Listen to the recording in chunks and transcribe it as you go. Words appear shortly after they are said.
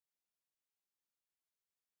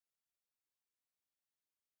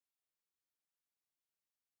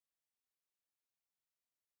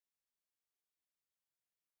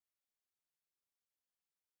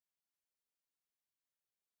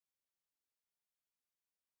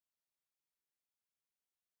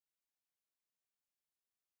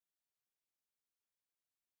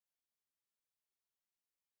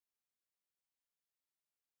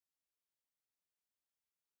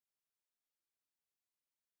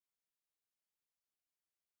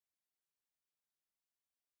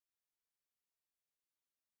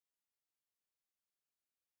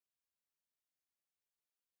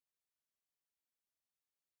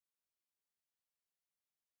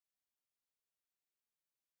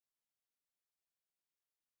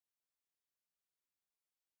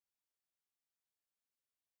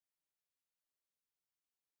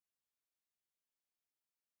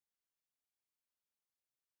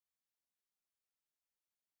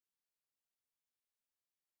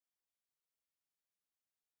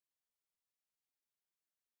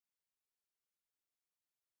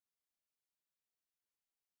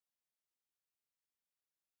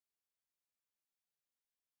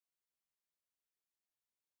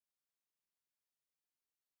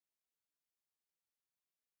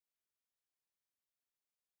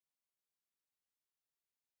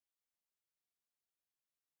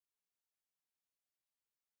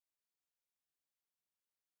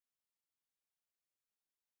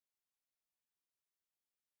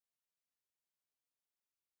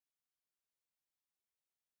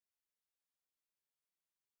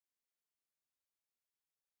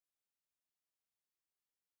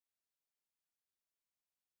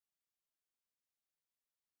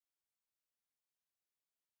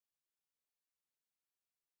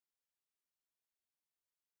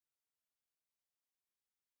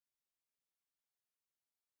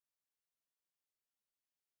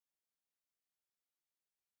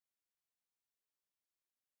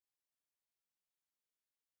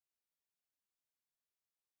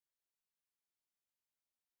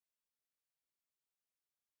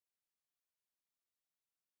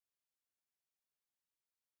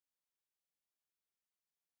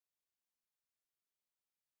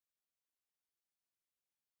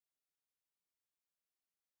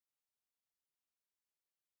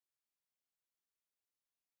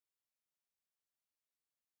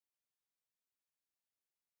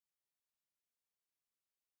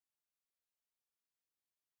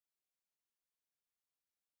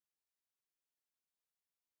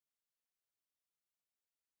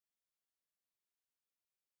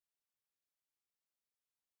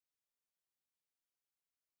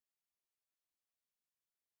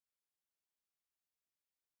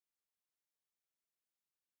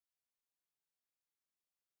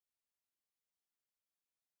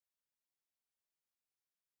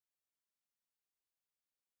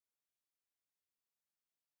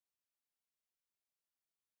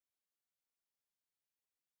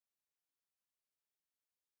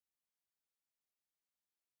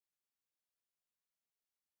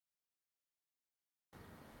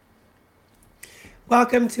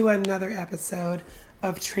Welcome to another episode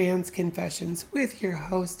of Trans Confessions with your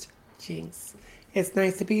host, Jinx. It's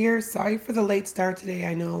nice to be here. Sorry for the late start today.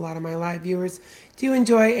 I know a lot of my live viewers do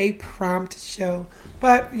enjoy a prompt show,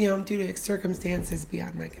 but due to circumstances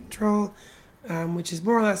beyond my control, which is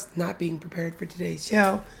more or less not being prepared for today's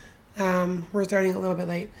show, we're starting a little bit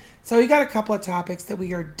late. So we got a couple of topics that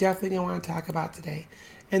we are definitely going to want to talk about today,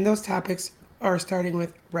 and those topics are starting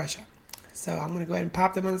with Russia. So I'm going to go ahead and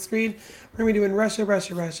pop them on the screen. We're going to be doing Russia,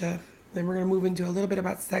 Russia, Russia. Then we're going to move into a little bit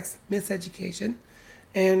about sex miseducation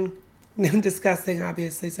and discussing,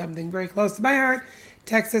 obviously, something very close to my heart,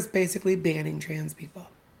 Texas basically banning trans people.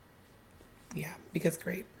 Yeah, because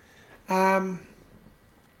great.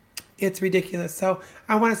 It's ridiculous. So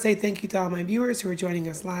I want to say thank you to all my viewers who are joining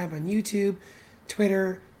us live on YouTube,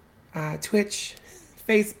 Twitter, Twitch,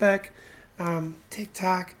 Facebook,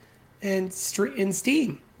 TikTok, and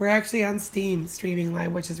Steam. We're actually on Steam streaming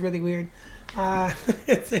live, which is really weird.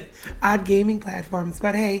 It's an odd gaming platforms,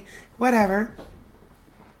 but hey, whatever.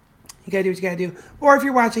 You gotta do what you gotta do. Or if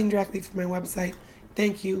you're watching directly from my website,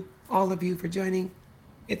 thank you, all of you, for joining.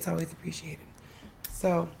 It's always appreciated.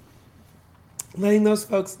 So, letting those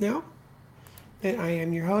folks know that I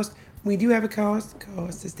am your host. We do have a co-host.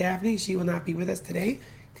 Co-host is Daphne. She will not be with us today.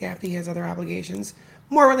 Daphne has other obligations,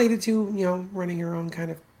 more related to, running her own kind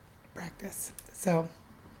of practice. So,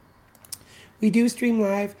 we do stream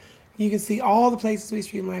live. You can see all the places we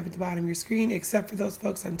stream live at the bottom of your screen, except for those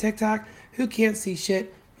folks on TikTok who can't see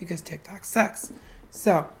shit because TikTok sucks.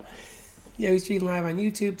 So, we stream live on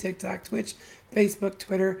YouTube, TikTok, Twitch, Facebook,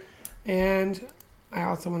 Twitter, and I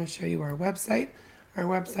also want to show you our website. Our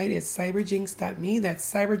website is cyberjinx.me.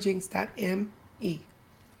 That's cyberjinx.me.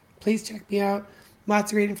 Please check me out.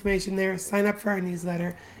 Lots of great information there. Sign up for our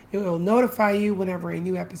newsletter. It will notify you whenever a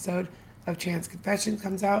new episode of Trans Confession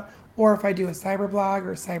comes out, or if I do a cyber blog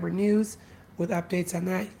or cyber news with updates on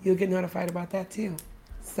that, you'll get notified about that too.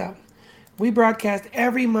 So, we broadcast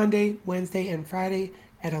every Monday, Wednesday, and Friday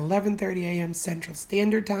at 11:30 a.m. Central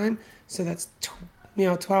Standard Time. So that's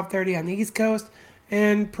 12:30 on the East Coast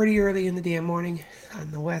and pretty early in the damn morning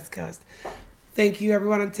on the West Coast. Thank you,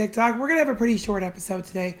 everyone on TikTok. We're gonna have a pretty short episode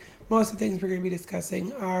today. Most of the things we're gonna be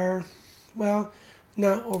discussing are,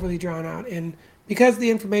 not overly drawn out, and because the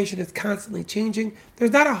information is constantly changing,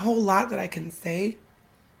 there's not a whole lot that I can say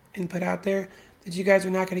and put out there that you guys are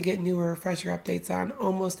not going to get newer or fresher updates on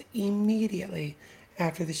almost immediately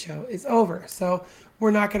after the show is over. So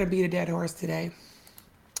we're not going to beat a dead horse today.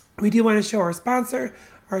 We do want to show our sponsor.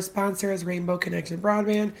 Our sponsor is Rainbow Connection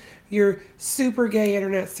Broadband, your super gay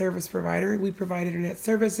internet service provider. We provide internet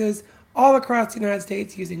services all across the United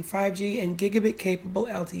States using 5G and gigabit capable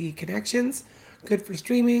LTE connections. Good for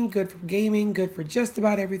streaming, good for gaming, good for just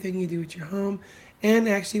about everything you do at your home, and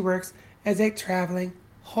actually works as a traveling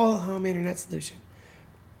whole home internet solution.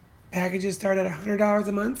 Packages start at $100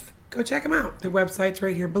 a month. Go check them out. Their website's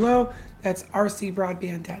right here below. That's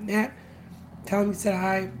rcbroadband.net. Tell them you said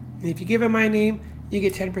hi, and if you give them my name, you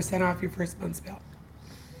get 10% off your first month's bill.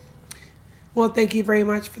 Well, thank you very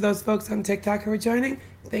much for those folks on TikTok who are joining.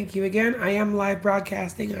 Thank you again. I am live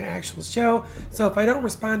broadcasting an actual show, so if I don't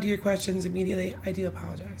respond to your questions immediately, I do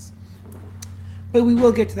apologize. But we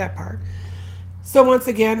will get to that part. So once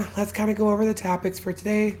again, let's kind of go over the topics for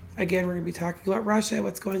today. Again, we're going to be talking about Russia,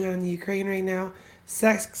 what's going on in the Ukraine right now,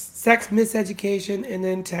 sex miseducation, and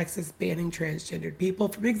then Texas banning transgendered people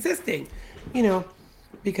from existing,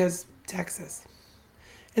 because Texas.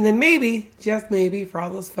 And then maybe, just maybe, for all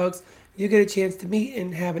those folks, you get a chance to meet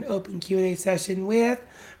and have an open Q&A session with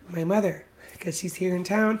my mother, because she's here in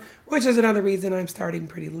town, which is another reason I'm starting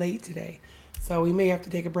pretty late today. So we may have to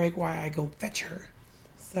take a break while I go fetch her.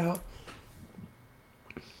 So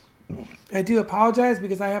I do apologize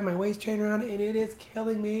because I have my waist trainer on and it is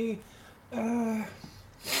killing me.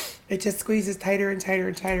 It just squeezes tighter and tighter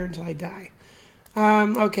and tighter until I die.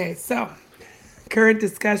 Okay, so current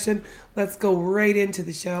discussion. Let's go right into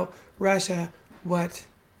the show. Russia, what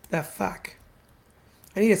the fuck?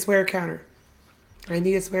 I need a swear counter.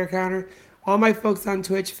 All my folks on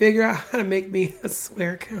Twitch, figure out how to make me a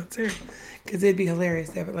swear counter, because it'd be hilarious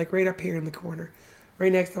to have it like right up here in the corner,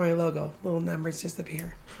 right next to my logo. Little numbers just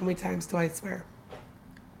appear. How many times do I swear?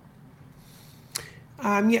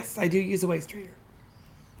 Yes, I do use a waist trainer,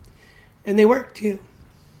 and they work too.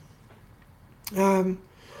 So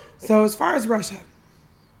as far as Russia,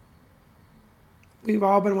 we've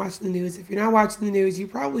all been watching the news. If you're not watching the news, you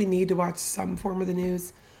probably need to watch some form of the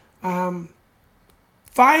news.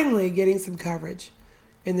 Finally getting some coverage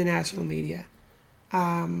in the national media.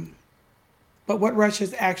 But what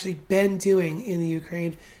Russia's actually been doing in the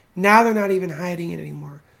Ukraine, now they're not even hiding it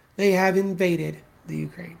anymore. They have invaded the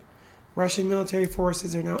Ukraine. Russian military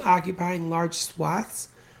forces are now occupying large swaths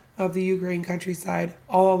of the Ukraine countryside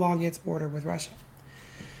all along its border with Russia.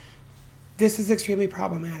 This is extremely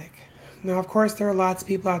problematic. Now, of course, there are lots of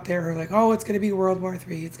people out there who are like, oh, it's going to be World War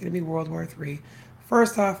III. It's going to be World War III.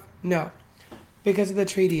 First off, no, because of the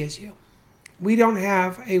treaty issue. We don't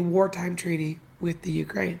have a wartime treaty with the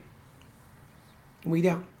Ukraine. We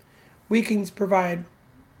don't. We can provide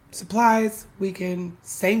supplies. We can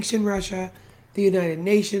sanction Russia. The United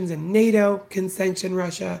Nations and NATO can sanction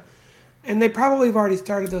Russia. And they probably have already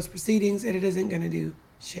started those proceedings, and it isn't going to do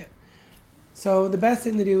shit. So the best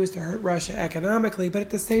thing to do is to hurt Russia economically, but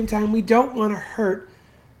at the same time, we don't want to hurt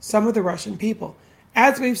some of the Russian people.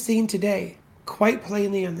 As we've seen today, quite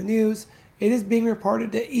plainly on the news, it is being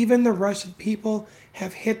reported that even the Russian people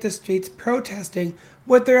have hit the streets protesting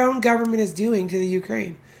what their own government is doing to the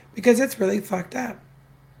Ukraine, because it's really fucked up.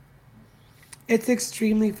 It's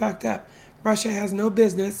extremely fucked up. Russia has no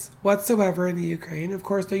business whatsoever in the Ukraine. Of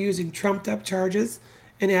course, they're using trumped up charges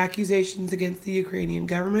and accusations against the Ukrainian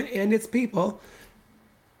government and its people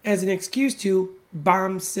as an excuse to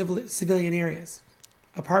bomb civilian areas,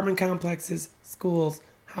 apartment complexes, schools,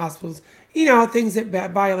 hospitals, things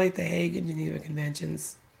that violate the Hague and Geneva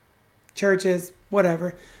Conventions, churches,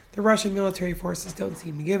 whatever. The Russian military forces don't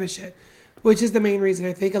seem to give a shit, which is the main reason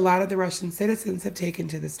I think a lot of the Russian citizens have taken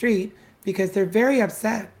to the street, because they're very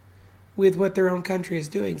upset with what their own country is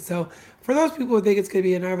doing. So for those people who think it's going to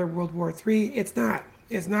be another World War III, it's not.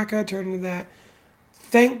 It's not going to turn into that.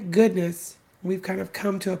 Thank goodness we've kind of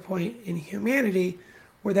come to a point in humanity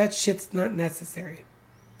where that shit's not necessary.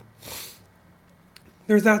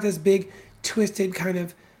 There's not this big twisted kind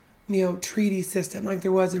of, treaty system like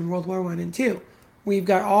there was in World War I and II. We've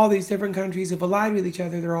got all these different countries who've allied with each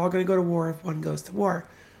other. They're all going to go to war if one goes to war.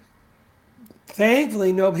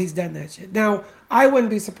 Thankfully, nobody's done that shit. Now, I wouldn't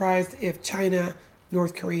be surprised if China,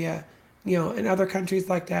 North Korea, and other countries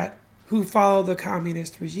like that who follow the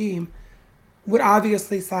communist regime would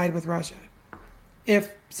obviously side with Russia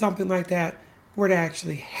if something like that were to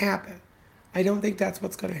actually happen. I don't think that's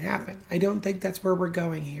what's going to happen. I don't think that's where we're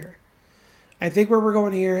going here. I think where we're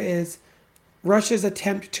going here is Russia's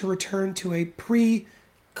attempt to return to a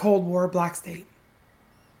pre-Cold War bloc state.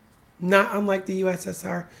 Not unlike the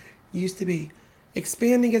USSR used to be.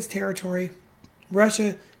 Expanding its territory,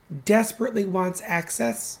 Russia desperately wants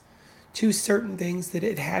access to certain things that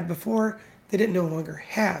it had before that it no longer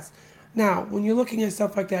has. Now, when you're looking at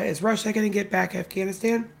stuff like that, is Russia going to get back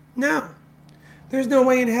Afghanistan? No. There's no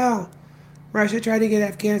way in hell. Russia tried to get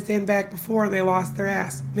Afghanistan back before and they lost their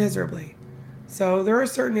ass miserably. So there are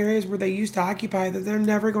certain areas where they used to occupy that they're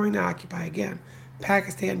never going to occupy again.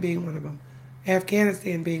 Pakistan being one of them.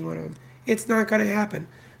 Afghanistan being one of them. It's not going to happen.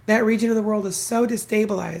 That region of the world is so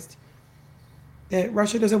destabilized that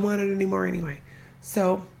Russia doesn't want it anymore anyway.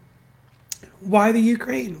 So why the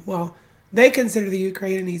Ukraine? Well, they consider the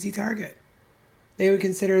Ukraine an easy target. They would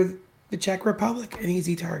consider the Czech Republic an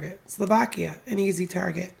easy target. Slovakia, an easy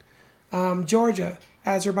target. Georgia,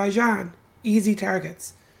 Azerbaijan, easy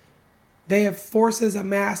targets. They have forces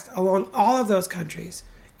amassed along all of those countries.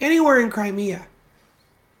 Anywhere in Crimea,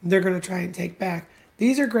 they're going to try and take back.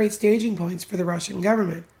 These are great staging points for the Russian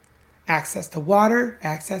government. Access to water,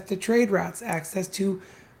 access to trade routes, access to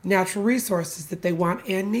natural resources that they want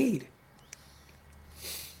and need.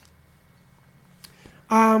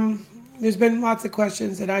 There's been lots of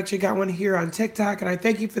questions, and I actually got one here on TikTok, and I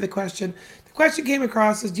thank you for the question. The question came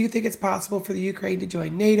across as, do you think it's possible for the Ukraine to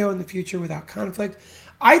join NATO in the future without conflict?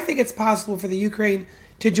 I think it's possible for the Ukraine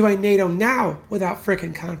to join NATO now without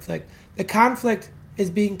frickin' conflict. The conflict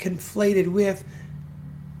is being conflated with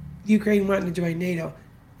Ukraine wanting to join NATO,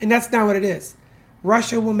 and that's not what it is.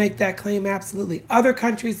 Russia will make that claim, absolutely. Other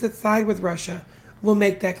countries that side with Russia will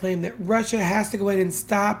make that claim that Russia has to go in and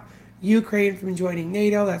stop Ukraine from joining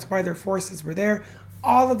NATO. That's why their forces were there.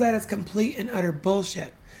 All of that is complete and utter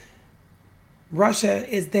bullshit. Russia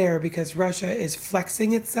is there because Russia is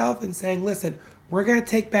flexing itself and saying, listen, we're going to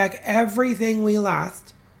take back everything we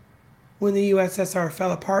lost when the USSR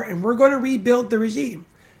fell apart, and we're going to rebuild the regime.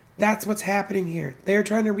 That's what's happening here. They're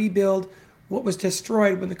trying to rebuild what was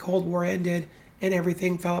destroyed when the Cold War ended and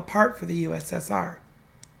everything fell apart for the USSR.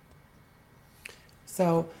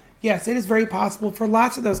 So, yes, it is very possible for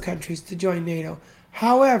lots of those countries to join NATO.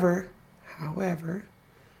 However,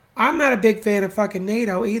 I'm not a big fan of fucking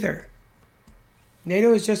NATO either.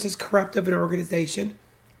 NATO is just as corrupt of an organization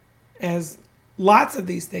as lots of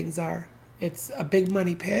these things are. It's a big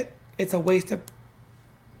money pit. It's a waste of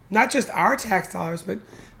not just our tax dollars, but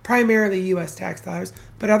primarily U.S. tax dollars,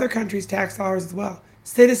 but other countries' tax dollars as well.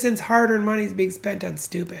 Citizens' hard-earned money is being spent on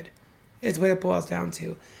stupid, is what it boils down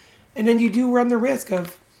to. And then you do run the risk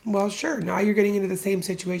of Well, sure. Now you're getting into the same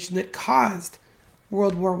situation that caused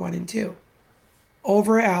World War I and II.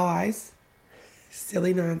 Over allies,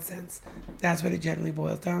 silly nonsense. That's what it generally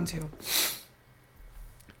boils down to.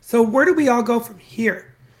 So where do we all go from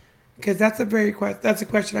here? Because that's a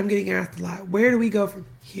question I'm getting asked a lot. Where do we go from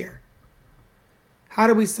here? How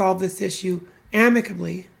do we solve this issue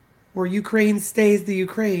amicably, where Ukraine stays the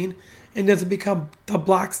Ukraine and doesn't become the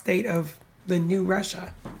bloc state of the new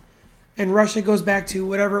Russia? And Russia goes back to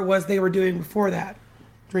whatever it was they were doing before that,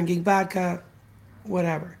 drinking vodka,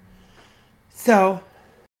 whatever. So,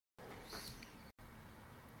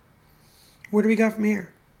 where do we go from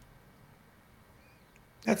here?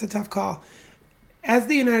 That's a tough call. As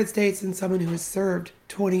the United States and someone who has served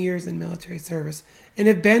 20 years in military service and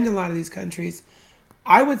have been to a lot of these countries,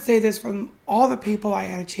 I would say this from all the people I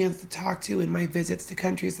had a chance to talk to in my visits to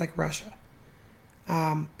countries like Russia,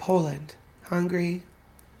 Poland, Hungary.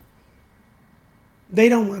 They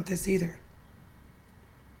don't want this either.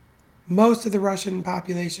 Most of the Russian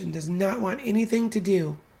population does not want anything to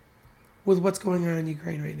do with what's going on in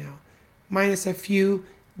Ukraine right now, minus a few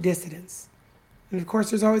dissidents. And of course,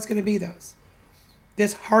 there's always going to be those.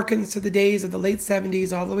 This harkens to the days of the late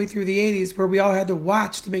 70s all the way through the 80s, where we all had to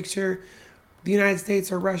watch to make sure the United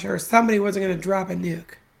States or Russia or somebody wasn't going to drop a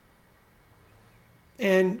nuke.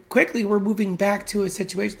 And quickly, we're moving back to a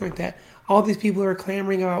situation like that. All these people who are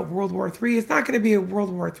clamoring about World War III, it's not going to be a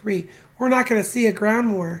World War III. We're not going to see a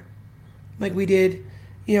ground war like we did,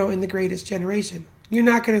 in the Greatest Generation. You're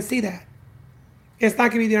not going to see that. It's not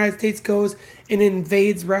going to be the United States goes and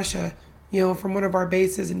invades Russia, from one of our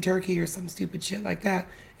bases in Turkey or some stupid shit like that.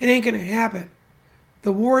 It ain't going to happen.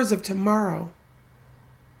 The wars of tomorrow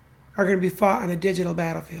are going to be fought on a digital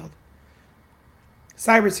battlefield.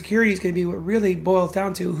 Cybersecurity is going to be what really boils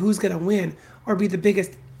down to who's going to win or be the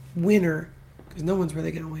biggest winner, because no one's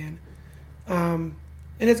really going to win. And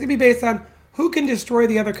it's going to be based on who can destroy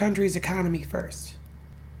the other country's economy first.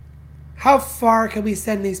 How far can we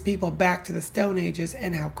send these people back to the Stone Ages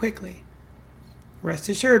and how quickly? Rest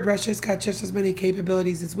assured, Russia's got just as many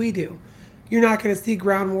capabilities as we do. You're not going to see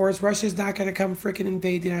ground wars. Russia's not going to come freaking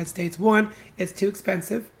invade the United States. One, it's too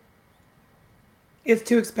expensive. It's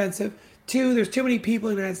too expensive. Two, there's too many people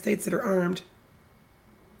in the United States that are armed.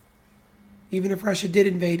 Even if Russia did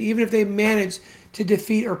invade, even if they managed to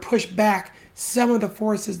defeat or push back some of the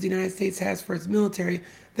forces the United States has for its military,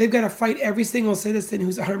 they've got to fight every single citizen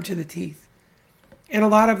who's armed to the teeth. And a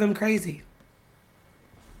lot of them crazy.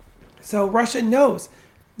 So Russia knows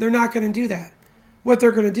they're not going to do that. What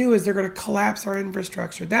they're going to do is they're going to collapse our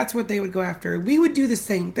infrastructure. That's what they would go after. We would do the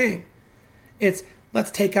same thing. It's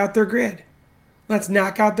let's take out their grid. Let's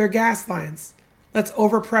knock out their gas lines. Let's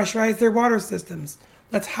overpressurize their water systems.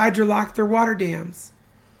 Let's hydrolock their water dams.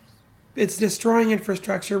 It's destroying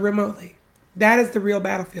infrastructure remotely. That is the real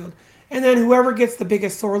battlefield. And then whoever gets the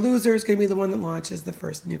biggest sore loser is going to be the one that launches the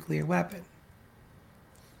first nuclear weapon.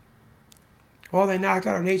 Well, they knocked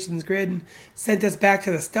out our nation's grid and sent us back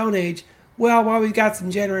to the Stone Age. Well, while we've got some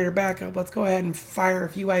generator backup, let's go ahead and fire a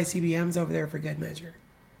few ICBMs over there for good measure.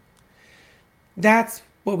 That's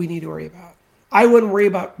what we need to worry about. I wouldn't worry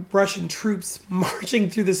about Russian troops marching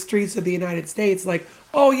through the streets of the United States like,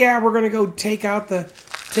 oh yeah, we're going to go take out,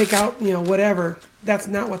 whatever. That's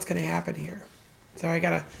not what's going to happen here. So I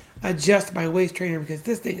got to adjust my waist trainer because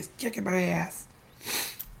this thing is kicking my ass.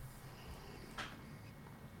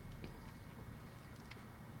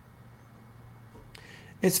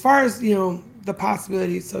 As far as, the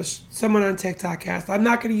possibilities, so someone on TikTok asked, I'm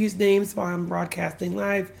not going to use names while I'm broadcasting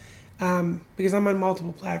live because I'm on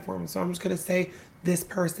multiple platforms. So I'm just going to say this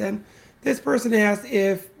person. This person asked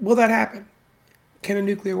will that happen? Can a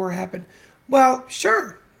nuclear war happen? Well,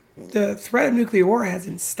 sure. The threat of nuclear war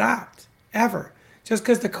hasn't stopped, ever. Just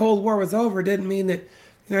because the Cold War was over didn't mean that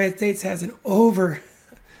the United States has an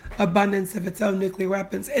overabundance of its own nuclear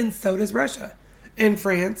weapons, and so does Russia, and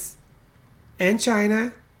France, and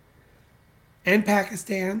China, and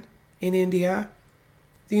Pakistan, and India,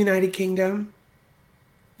 the United Kingdom.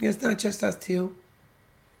 It's not just us two.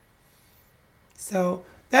 So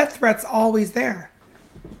that threat's always there.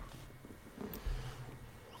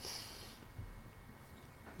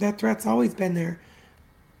 That threat's always been there.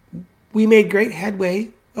 We made great headway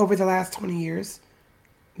over the last 20 years,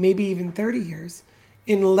 maybe even 30 years,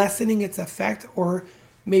 in lessening its effect or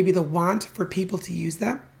maybe the want for people to use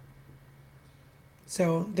them.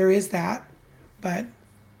 So there is that, but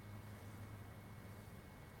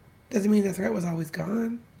doesn't mean the threat was always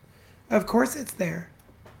gone. Of course it's there.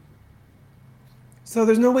 So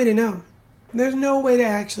there's no way to know. There's no way to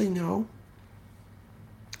actually know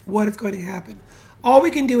what is going to happen. All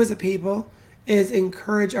we can do as a people is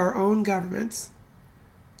encourage our own governments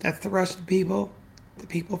That's the Russian people, the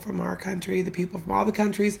people from our country, the people from all the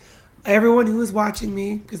countries, everyone who is watching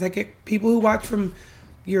me, because I get people who watch from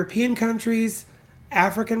European countries,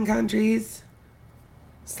 African countries,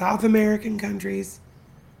 South American countries,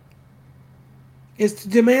 is to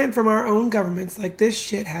demand from our own governments like this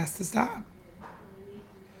shit has to stop.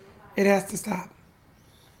 It has to stop.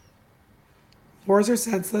 Wars are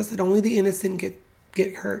senseless and only the innocent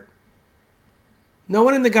get hurt. No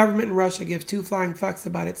one in the government in Russia gives two flying fucks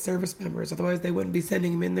about its service members, otherwise they wouldn't be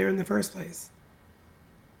sending them in there in the first place.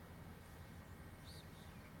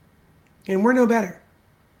 And we're no better.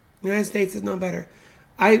 The United States is no better.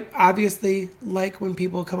 I obviously like when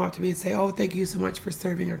people come up to me and say, oh, thank you so much for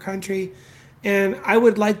serving our country. And I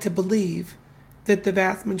would like to believe that the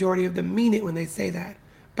vast majority of them mean it when they say that.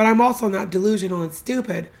 But I'm also not delusional and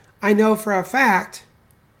stupid. I know for a fact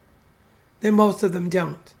that most of them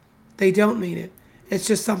don't. They don't mean it. It's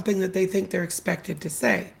just something that they think they're expected to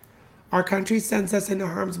say. Our country sends us into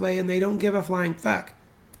harm's way and they don't give a flying fuck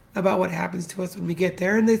about what happens to us when we get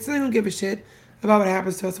there. And they still don't give a shit about what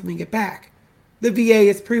happens to us when we get back. The VA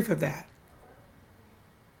is proof of that.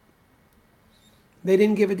 They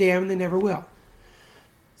didn't give a damn and they never will.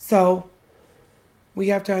 So we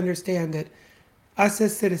have to understand that us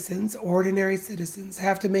as citizens, ordinary citizens,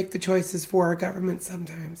 have to make the choices for our government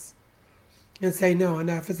sometimes and say, no,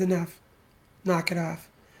 enough is enough. Knock it off.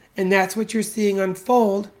 And that's what you're seeing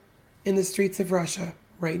unfold in the streets of Russia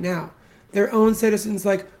right now. Their own citizens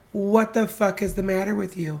like, what the fuck is the matter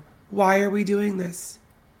with you? Why are we doing this?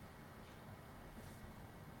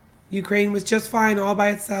 Ukraine was just fine all by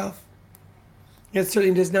itself. It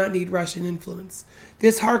certainly does not need Russian influence.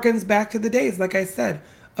 This harkens back to the days, like I said,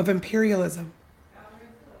 of imperialism.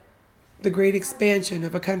 The great expansion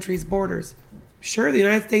of a country's borders. Sure, the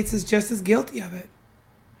United States is just as guilty of it.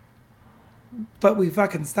 But we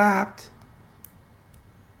fucking stopped.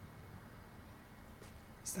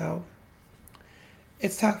 So,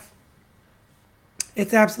 it's tough.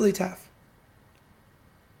 It's absolutely tough.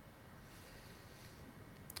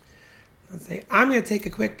 Let's say I'm going to take a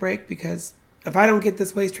quick break because if I don't get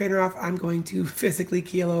this waist trainer off, I'm going to physically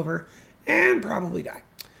keel over and probably die.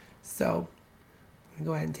 So, I'm going to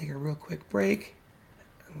go ahead and take a real quick break.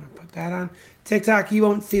 I'm going to put that on. TikTok, you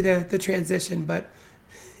won't see the transition, but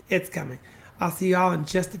it's coming. I'll see you all in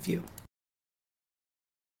just a few.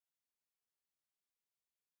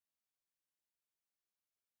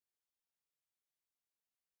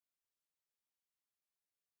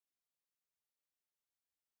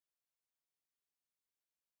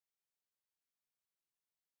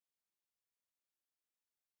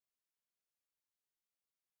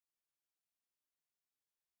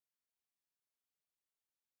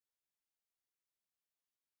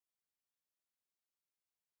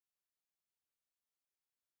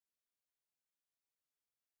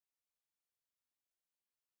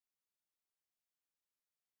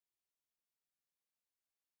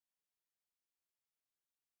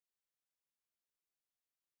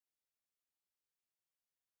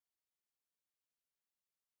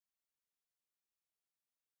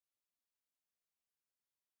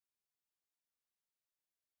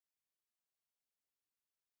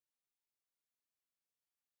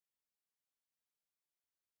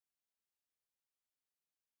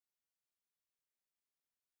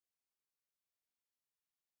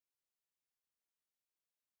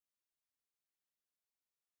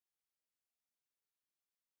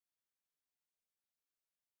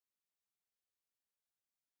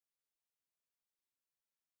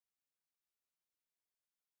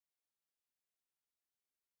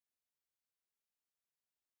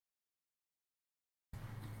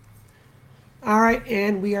 All right,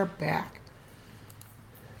 and we are back.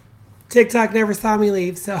 TikTok never saw me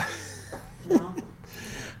leave, so. No.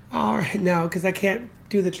 All right, no, because I can't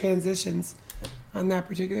do the transitions on that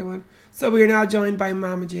particular one. So we are now joined by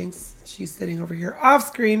Mama Jinx. She's sitting over here off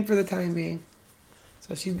screen for the time being.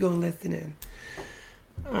 So she's going to listen in.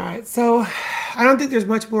 All right, so I don't think there's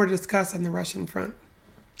much more to discuss on the Russian front.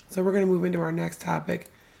 So we're going to move into our next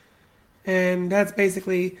topic. And that's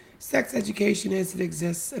basically sex education as it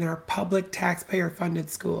exists in our public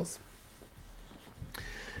taxpayer-funded schools.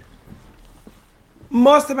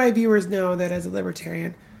 Most of my viewers know that as a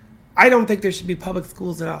libertarian, I don't think there should be public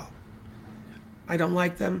schools at all. I don't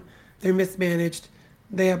like them. They're mismanaged.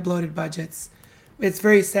 They have bloated budgets. It's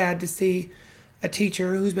very sad to see a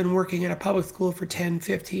teacher who's been working at a public school for 10,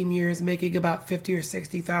 15 years making about $50,000 or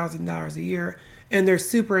 $60,000 a year, and their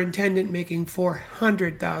superintendent making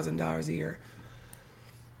 $400,000 a year.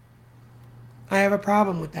 I have a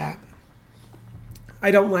problem with that. I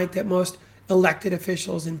don't like that most elected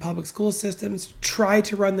officials in public school systems try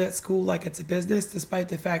to run that school like it's a business, despite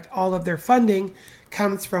the fact all of their funding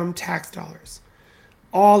comes from tax dollars.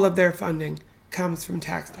 All of their funding comes from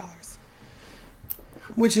tax dollars,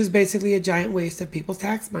 which is basically a giant waste of people's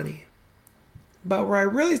tax money. But where I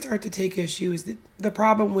really start to take issue is the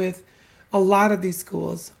problem with a lot of these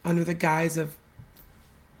schools, under the guise of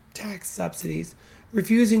tax subsidies,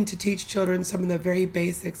 refusing to teach children some of the very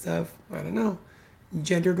basics of,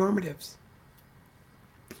 gender normatives.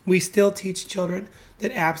 We still teach children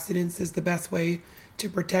that abstinence is the best way to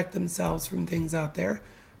protect themselves from things out there,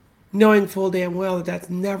 knowing full damn well that that's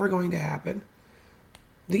never going to happen.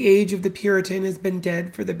 The age of the Puritan has been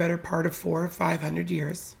dead for the better part of 400 or 500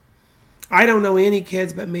 years. I don't know any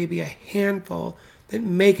kids, but maybe a handful, that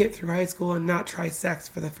make it through high school and not try sex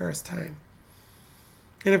for the first time.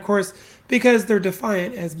 And of course, because they're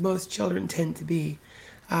defiant, as most children tend to be,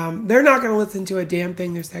 they're not going to listen to a damn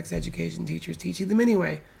thing their sex education teacher's teaching them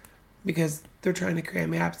anyway, because they're trying to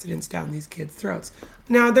cram abstinence down these kids' throats.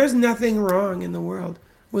 Now, there's nothing wrong in the world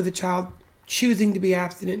with a child choosing to be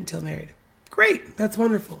abstinent until married. Great, that's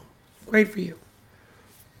wonderful. Great for you.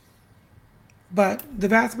 But the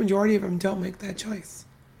vast majority of them don't make that choice.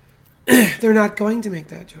 They're not going to make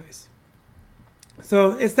that choice.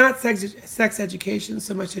 So it's not sex education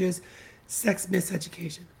so much it is sex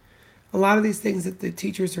miseducation. A lot of these things that the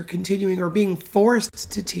teachers are continuing or being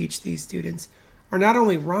forced to teach these students are not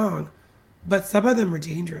only wrong, but some of them are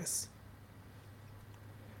dangerous.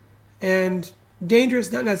 And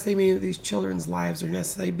dangerous not necessarily meaning that these children's lives are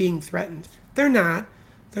necessarily being threatened. They're not.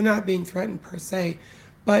 They're not being threatened per se,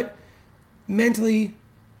 but mentally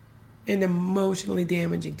and emotionally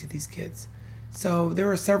damaging to these kids. So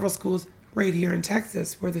there are several schools right here in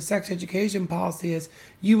Texas where the sex education policy is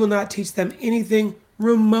you will not teach them anything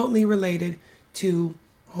remotely related to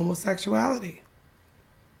homosexuality.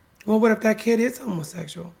 Well, what if that kid is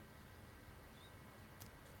homosexual?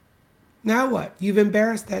 Now what? You've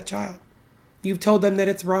embarrassed that child. You've told them that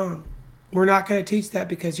it's wrong. We're not going to teach that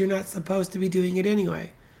because you're not supposed to be doing it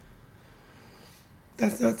anyway.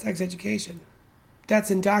 That's not sex education. That's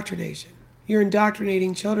indoctrination. You're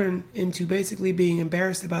indoctrinating children into basically being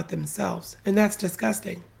embarrassed about themselves, and that's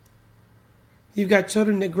disgusting. You've got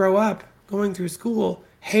children that grow up going through school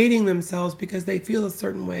hating themselves because they feel a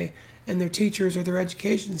certain way, and their teachers or their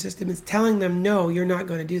education system is telling them, no, you're not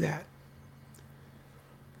going to do that.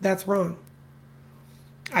 That's wrong.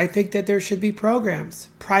 I think that there should be programs,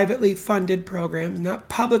 privately funded programs, not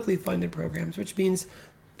publicly funded programs, which means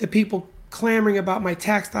the people clamoring about my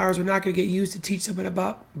tax dollars are not going to get used to teach someone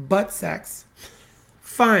about butt sex.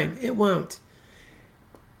 Fine, it won't.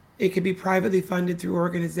 It could be privately funded through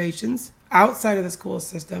organizations outside of the school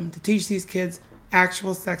system to teach these kids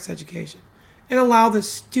actual sex education and allow the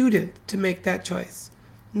student to make that choice,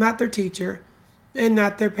 not their teacher and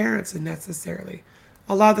not their parents necessarily.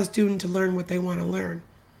 Allow the student to learn what they want to learn.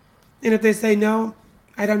 And if they say, no,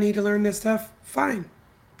 I don't need to learn this stuff, fine.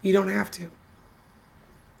 You don't have to.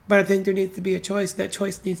 But I think there needs to be a choice. That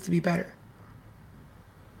choice needs to be better.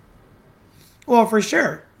 Well, for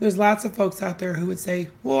sure. There's lots of folks out there who would say,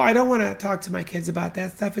 well, I don't want to talk to my kids about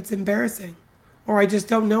that stuff. It's embarrassing. Or I just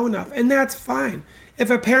don't know enough. And that's fine. If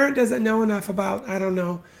a parent doesn't know enough about,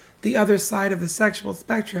 the other side of the sexual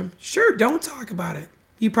spectrum, sure, don't talk about it.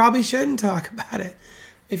 You probably shouldn't talk about it.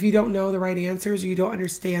 If you don't know the right answers or you don't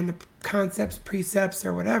understand the concepts, precepts,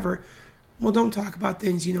 or whatever, well, don't talk about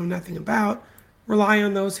things you know nothing about. Rely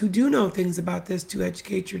on those who do know things about this to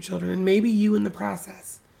educate your children, and maybe you in the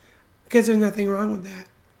process. Because there's nothing wrong with that.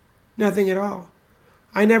 Nothing at all.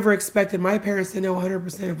 I never expected my parents to know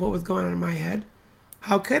 100% of what was going on in my head.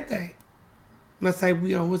 How could they? Unless I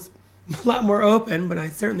was a lot more open, but I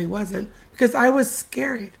certainly wasn't. Because I was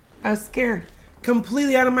scared. I was scared.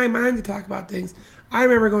 Completely out of my mind to talk about things. I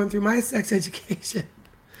remember going through my sex education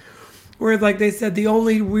where, like they said, the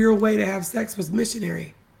only real way to have sex was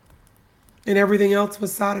missionary. And everything else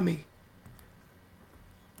was sodomy.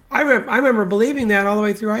 I remember believing that all the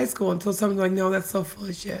way through high school until someone's like, no, that's so full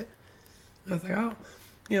of shit. And I was like, oh.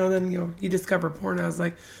 Then you discover porn. I was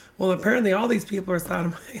like, well, apparently all these people are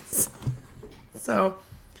sodomites. So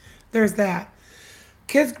there's that.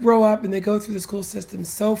 Kids grow up and they go through the school system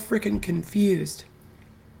so freaking confused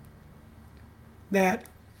that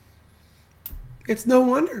it's no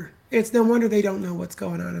wonder. It's no wonder they don't know what's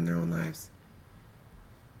going on in their own lives.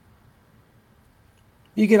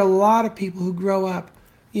 You get a lot of people who grow up,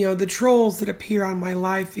 the trolls that appear on my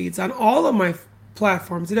live feeds, on all of my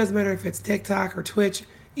platforms. It doesn't matter if it's TikTok or Twitch,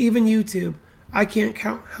 even YouTube. I can't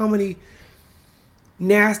count how many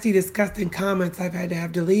nasty, disgusting comments I've had to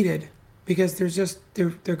have deleted because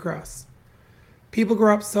they're gross. People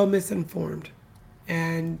grow up so misinformed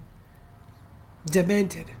and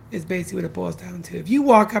demented is basically what it boils down to. If you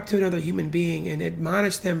walk up to another human being and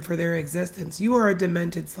admonish them for their existence, you are a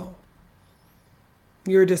demented soul.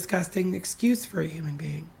 You're a disgusting excuse for a human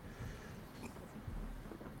being.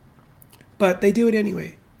 But they do it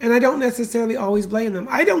anyway. And I don't necessarily always blame them.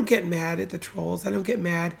 I don't get mad at the trolls. I don't get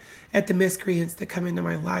mad at the miscreants that come into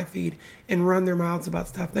my live feed and run their mouths about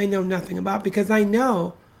stuff they know nothing about, because I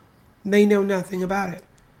know they know nothing about it.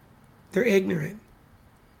 They're ignorant.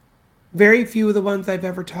 Very few of the ones I've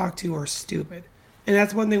ever talked to are stupid. And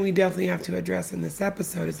that's one thing we definitely have to address in this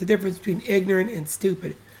episode, is the difference between ignorant and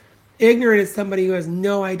stupid. Ignorant is somebody who has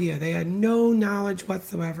no idea. They had no knowledge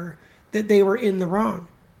whatsoever that they were in the wrong.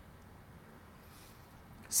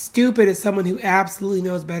 Stupid is someone who absolutely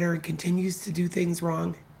knows better and continues to do things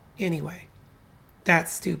wrong anyway.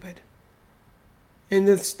 That's stupid. And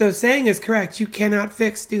the saying is correct. You cannot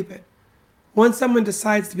fix stupid. Once someone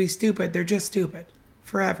decides to be stupid, they're just stupid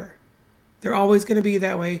forever. They're always going to be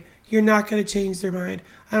that way. You're not going to change their mind.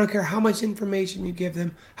 I don't care how much information you give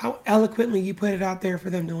them, how eloquently you put it out there for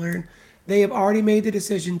them to learn. They have already made the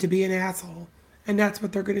decision to be an asshole, and that's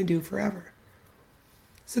what they're going to do forever.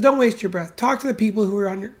 So don't waste your breath. Talk to the people who are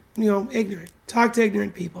ignorant. Talk to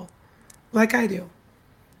ignorant people, like I do.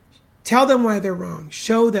 Tell them why they're wrong.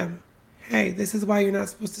 Show them, hey, this is why you're not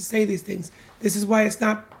supposed to say these things. This is why it's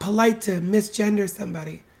not polite to misgender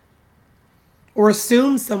somebody or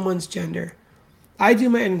assume someone's gender. I do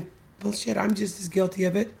my, bullshit, I'm just as guilty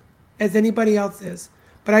of it as anybody else is.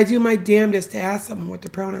 But I do my damnedest to ask someone what the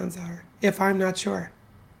pronouns are if I'm not sure.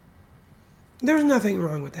 There's nothing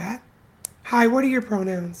wrong with that. Hi, what are your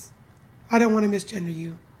pronouns? I don't want to misgender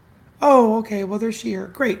you. Oh, okay, well, they're she, her.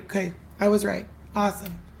 Great, okay, I was right.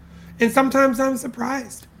 Awesome. And sometimes I'm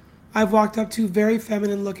surprised. I've walked up to very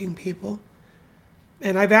feminine looking people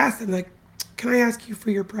and I've asked them, like, can I ask you for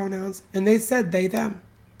your pronouns? And they said they, them.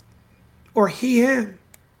 Or he, him.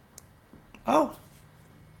 Oh.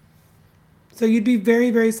 So you'd be very,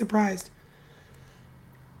 very surprised.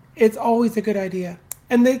 It's always a good idea.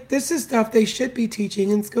 And this is stuff they should be teaching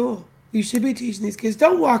in school. You should be teaching these kids.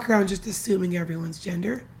 Don't walk around just assuming everyone's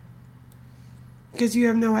gender, because you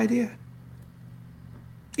have no idea.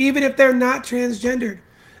 Even if they're not transgendered,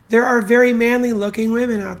 there are very manly looking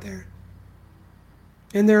women out there.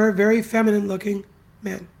 And there are very feminine looking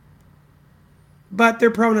men. But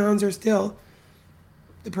their pronouns are still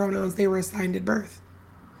the pronouns they were assigned at birth.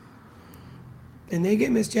 And they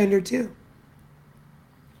get misgendered too.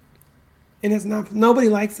 And it's not, nobody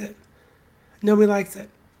likes it. Nobody likes it.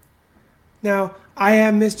 Now, I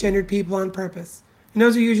have misgendered people on purpose. And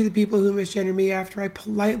those are usually the people who misgender me after I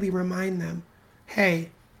politely remind them, hey,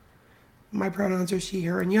 my pronouns are she,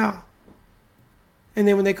 her, and y'all. And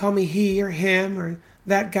then when they call me he or him or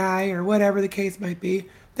that guy or whatever the case might be,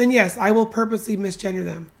 then yes, I will purposely misgender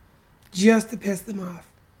them just to piss them off.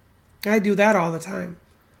 I do that all the time.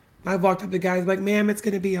 I've walked up to guys like, ma'am, it's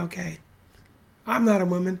going to be okay. I'm not a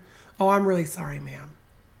woman. Oh, I'm really sorry, ma'am.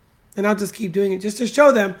 And I'll just keep doing it just to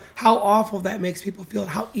show them how awful that makes people feel,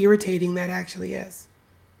 how irritating that actually is.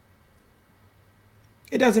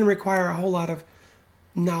 It doesn't require a whole lot of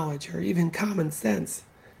knowledge or even common sense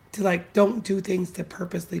to don't do things to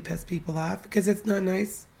purposely piss people off, because it's not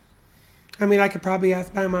nice. I mean, I could probably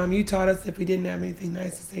ask my mom, you taught us if we didn't have anything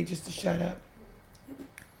nice to say just to shut up.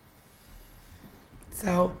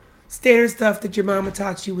 So, standard stuff that your mama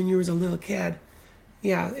taught you when you was a little kid.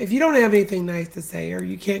 Yeah, if you don't have anything nice to say or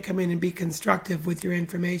you can't come in and be constructive with your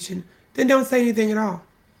information, then don't say anything at all.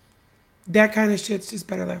 That kind of shit's just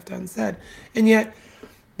better left unsaid. And yet,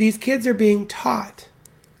 these kids are being taught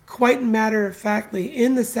quite matter-of-factly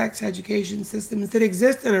in the sex education systems that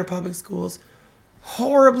exist in our public schools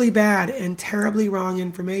horribly bad and terribly wrong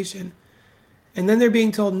information. And then they're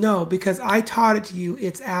being told, no, because I taught it to you,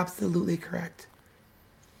 it's absolutely correct.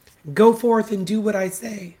 Go forth and do what I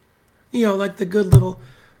say. Like the good little,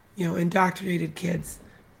 indoctrinated kids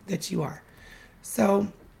that you are.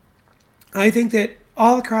 So I think that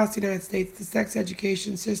all across the United States, the sex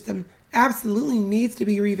education system absolutely needs to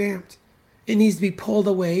be revamped. It needs to be pulled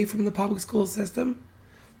away from the public school system.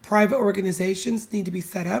 Private organizations need to be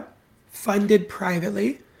set up, funded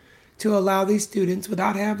privately, to allow these students,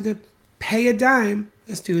 without having to pay a dime,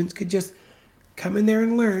 the students could just come in there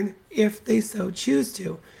and learn if they so choose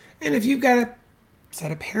to. And if you've got a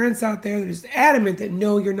set of parents out there that is adamant that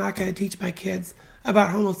no, you're not going to teach my kids about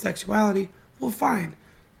homosexuality, well, fine.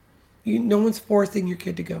 No one's forcing your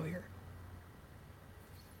kid to go here.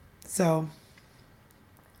 So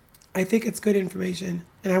I think it's good information,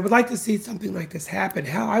 and I would like to see something like this happen.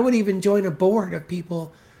 Hell, I would even join a board of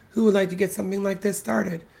people who would like to get something like this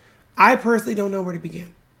started. I personally don't know where to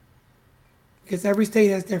begin because every state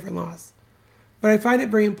has different laws. But I find it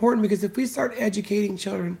very important because if we start educating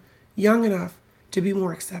children young enough to be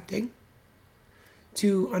more accepting,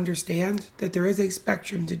 to understand that there is a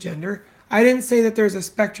spectrum to gender. I didn't say that there's a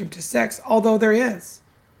spectrum to sex, although there is.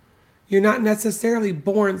 You're not necessarily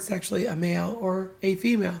born sexually a male or a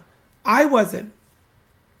female. I wasn't.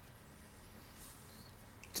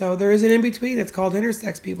 So there is an in-between. It's called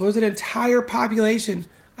intersex people. There's an entire population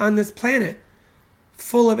on this planet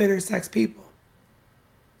full of intersex people.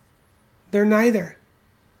 They're neither.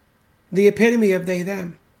 The epitome of they,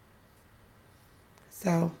 them.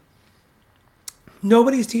 So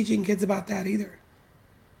nobody's teaching kids about that either.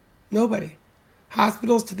 Nobody.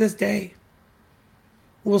 Hospitals to this day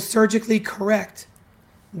will surgically correct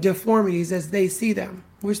deformities as they see them,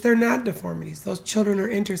 which they're not deformities. Those children are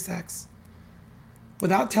intersex.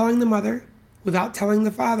 Without telling the mother, without telling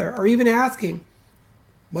the father, or even asking,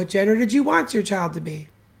 what gender did you want your child to be?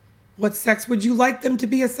 What sex would you like them to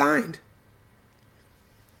be assigned?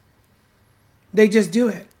 They just do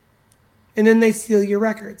it. And then they steal your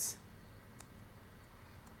records.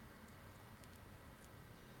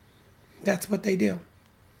 That's what they do.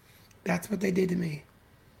 That's what they did to me.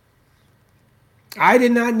 I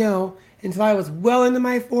did not know until I was well into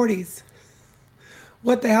my 40s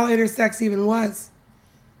what the hell intersex even was.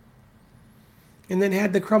 And then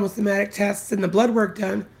had the chromosomatic tests and the blood work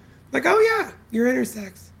done. Like, oh yeah, you're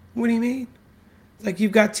intersex. What do you mean? It's like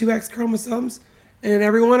you've got 2 X chromosomes, and in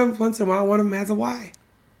every one of them, once in a while, one of them has a Y.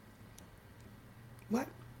 What?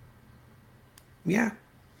 Yeah.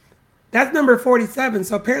 That's number 47,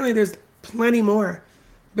 so apparently there's plenty more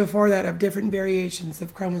before that of different variations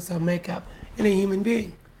of chromosome makeup in a human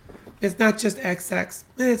being. It's not just XX,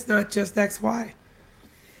 and it's not just XY.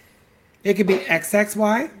 It could be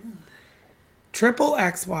XXY, triple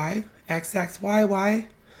XY, XXYY.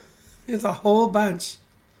 There's a whole bunch.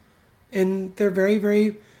 And they're very,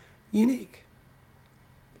 very unique.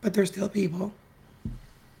 But they're still people.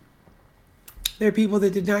 They're people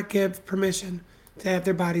that did not give permission to have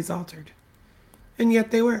their bodies altered. And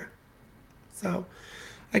yet they were. So,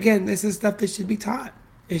 again, this is stuff that should be taught.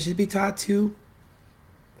 It should be taught to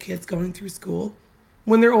kids going through school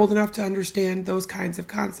when they're old enough to understand those kinds of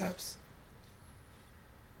concepts.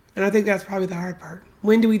 And I think that's probably the hard part.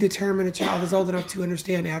 When do we determine a child is old enough to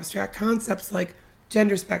understand abstract concepts like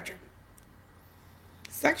gender spectrum,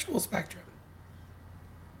 sexual spectrum?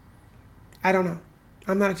 I don't know.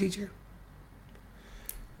 I'm not a teacher.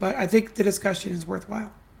 But I think the discussion is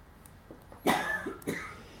worthwhile.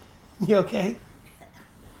 You okay?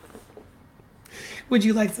 Would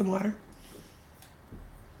you like some water?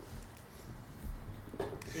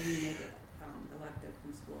 Did you make it elective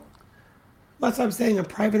from school? That's what I'm saying, a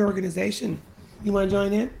private organization. You want to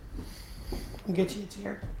join in? I'll get you a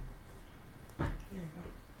chair. Here you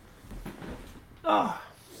go. Oh,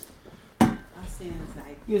 I'll stand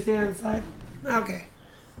inside. you stay on the side? Okay.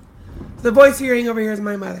 The voice you're hearing over here is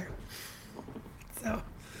my mother. So,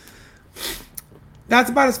 that's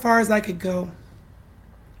about as far as I could go.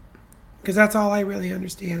 Because that's all I really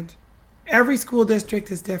understand. Every school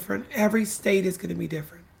district is different. Every state is going to be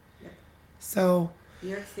different. Yep. So, New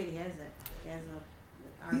York State has it. Has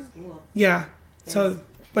our school. yeah. So,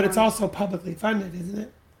 but it's also publicly funded, isn't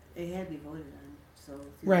it? It had to be voted on. So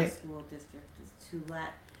Right. the school district is to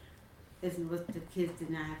let. Isn't what the kids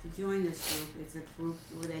did not have to join this group. It's a group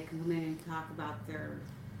where they can come in and talk about their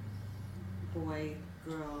boy,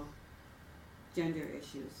 girl, gender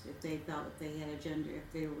issues. If they felt if they had a gender,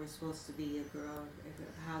 if they were supposed to be a girl,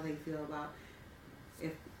 how they feel about.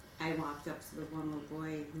 If I walked up to the one little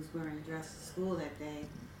boy who's wearing a dress to school that day,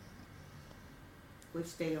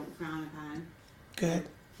 which they don't frown upon. Good.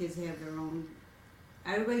 Kids have their own.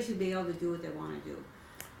 Everybody should be able to do what they want to do.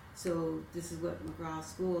 So this is what McGraw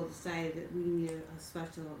School decided that we need a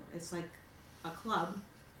special. It's like a club,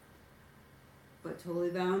 but totally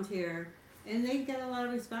volunteer, and they get a lot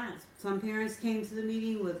of response. Some parents came to the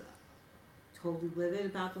meeting with totally livid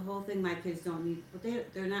about the whole thing. My kids don't need,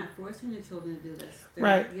 but they're not forcing their children to do this. They're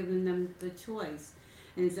Right. giving them the choice,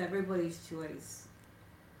 and it's everybody's choice.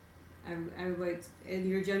 Everybody, and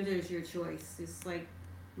your gender is your choice. It's like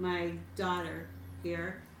my daughter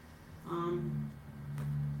here.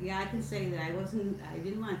 Yeah, I can say that I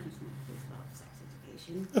didn't want to teach my kids about sex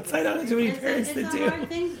education. I know too many parents that do.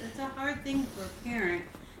 It's a hard thing for a parent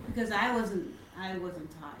because I wasn't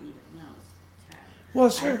taught either when I was a child. Well,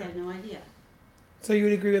 sure. I had no idea. So you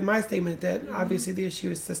would agree with my statement that obviously the issue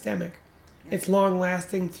is systemic. Yes. It's long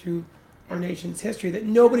lasting through our nation's history that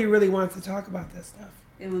nobody really wants to talk about this stuff.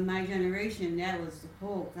 And with my generation, that was the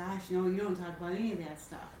whole, gosh, no, you don't talk about any of that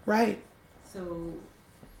stuff. Right. So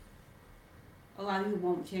a lot of you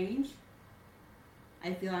won't change.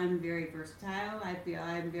 I feel I'm very versatile. I feel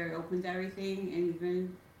I'm very open to everything, and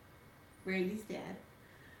even Brandy's dad.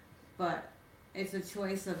 But it's a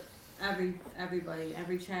choice of everybody,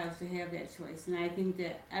 every child should have that choice, and I think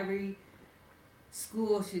that every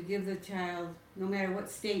school should give the child, no matter what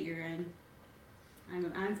state you're in.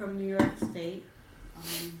 I'm from New York State.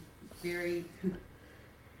 Very,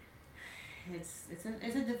 it's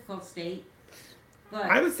a difficult state, but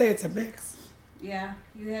I would say it's a mix. yeah,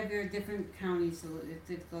 you have your different counties, so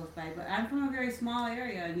it goes by. But I'm from a very small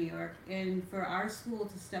area in New York, and for our school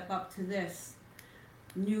to step up to this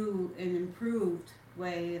new and improved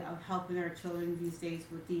way of helping our children these days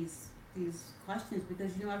with these questions,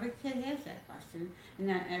 because every kid has that question, and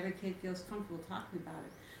not every kid feels comfortable talking about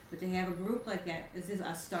it. But to have a group like that, this is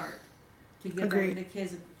a start to give the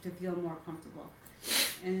kids to feel more comfortable.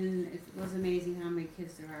 And it was amazing how many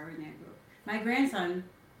kids there are in that group. My grandson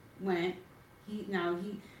went.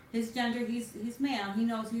 His gender, he's male. He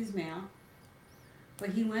knows he's male,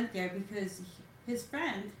 but he went there because his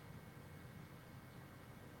friend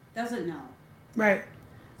doesn't know. Right.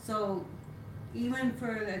 So even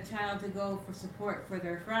for a child to go for support for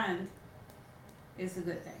their friend is a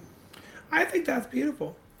good thing. I think that's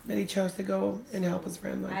beautiful that he chose to go and help his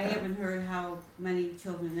friend like I that. haven't heard how many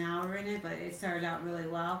children now are in it, but it started out really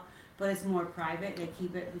well. But it's more private. They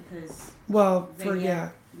keep it because you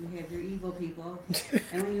have your evil people.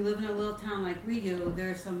 And when you live in a little town like we do, there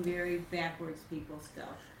are some very backwards people still.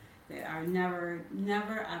 They are never,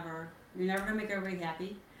 ever. You're never gonna make everybody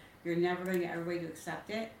happy. You're never gonna get everybody to accept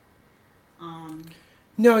it.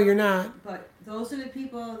 No, you're not. But those are the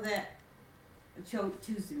people that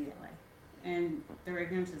choose to be that way, and their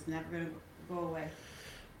ignorance is never gonna go away.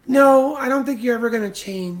 No, I don't think you're ever gonna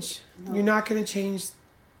change. No. You're not gonna change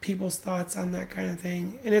people's thoughts on that kind of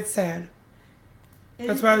thing, and it's sad.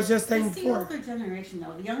 That's what I was just saying before. It's the older generation,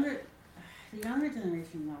 though. The younger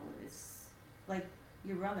generation, though, is like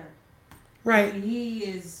your brother. Right. I mean, he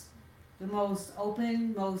is the most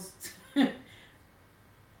open, most, and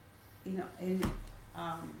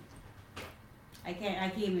I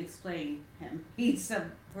can't even explain him. He's a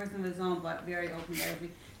person of his own, but very open to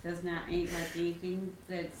everything. Ain't like anything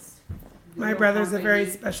that's. My brother's a very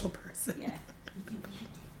special person. Yeah.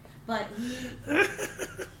 But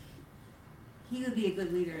he would be a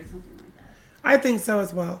good leader or something like that. I think so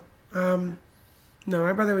as well. No,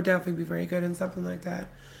 my brother would definitely be very good in something like that.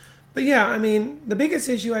 But yeah, I mean, the biggest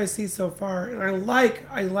issue I see so far, and I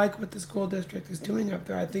like what the school district is doing up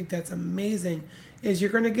there. I think that's amazing. Is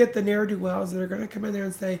you're going to get the ne'er-do-wells that are going to come in there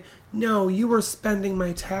and say, no, you were spending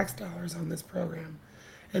my tax dollars on this program.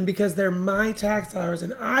 And because they're my tax dollars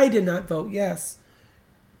and I did not vote yes,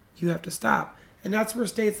 you have to stop. And that's where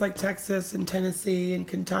states like Texas and Tennessee and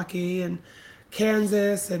Kentucky and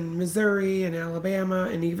Kansas and Missouri and Alabama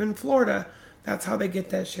and even Florida, that's how they get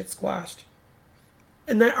that shit squashed.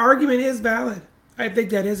 And that argument is valid. I think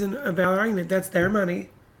that isn't a valid argument. That's their money,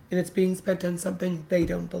 and it's being spent on something they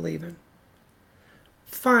don't believe in.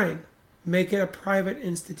 Fine. Make it a private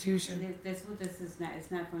institution. That's what this is not. It's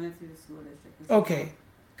not going through the school district. Okay,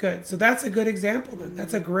 good. So that's a good example then.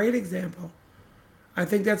 That's a great example. I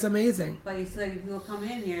think that's amazing. But it's like people come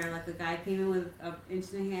in here, like a guy came in with an inch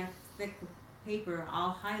and a half thick paper,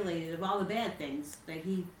 all highlighted of all the bad things that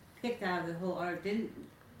he picked out of the whole art. Didn't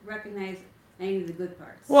recognize any of the good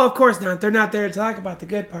parts. Well, of course not. They're not there to talk about the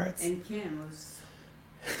good parts. And Kim was...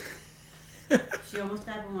 she almost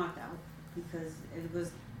got him walked out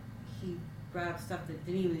because he brought up stuff that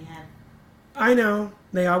didn't even have... I know.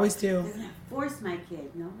 They always do. They're going to force my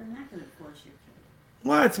kid. No, they're not going to force your kid.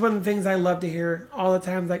 Well, it's one of the things I love to hear all the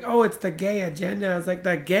time. Like, oh, it's the gay agenda. I was like,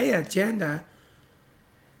 the gay agenda?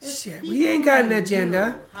 Shit, we ain't got an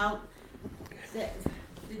agenda. The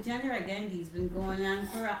gender identity's been going on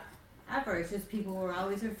forever. It's just people were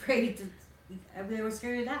always afraid to... They were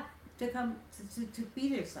scared of that, to come to be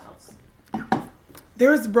themselves. There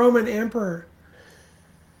was the Roman emperor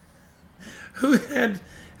who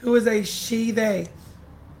was a she-they.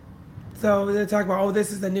 So they talk about, oh,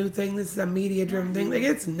 this is a new thing. This is a media-driven thing. Like,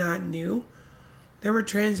 it's not new. There were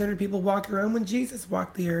transgender people walking around when Jesus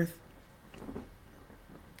walked the earth.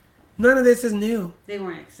 None of this is new. They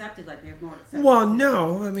weren't accepted like they're more accepted. Well,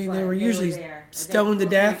 no. I mean, but they were usually stoned to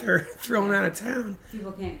death or thrown out of town.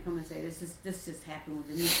 People can't come and say, this just happened with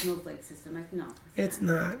the new snowflake system. Like, no. It's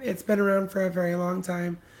not. It's been around for a very long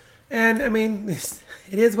time. And, I mean,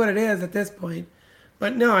 it is what it is at this point.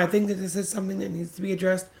 But, no, I think that this is something that needs to be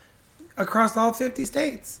addressed across all 50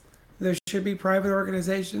 states. There should be private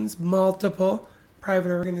organizations, multiple private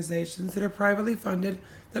organizations that are privately funded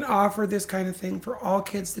that offer this kind of thing for all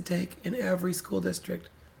kids to take in every school district,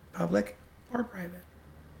 public or private.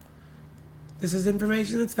 This is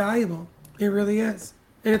information that's valuable. It really is.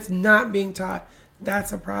 And it's not being taught.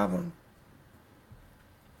 That's a problem.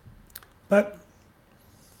 But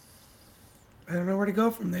I don't know where to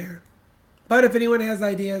go from there. But if anyone has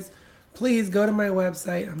ideas, please go to my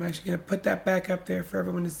website. I'm actually going to put that back up there for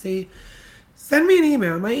everyone to see. Send me an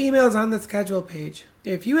email. My email is on the schedule page.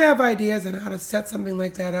 If you have ideas on how to set something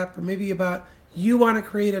like that up, or maybe about you want to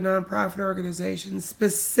create a nonprofit organization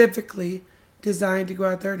specifically designed to go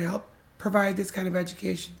out there and help provide this kind of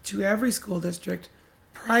education to every school district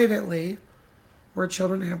privately, where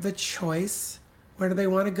children have the choice whether they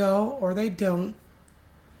want to go or they don't,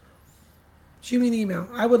 shoot me an email.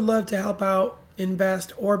 I would love to help out,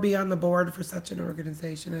 invest, or be on the board for such an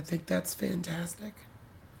organization. I think that's fantastic.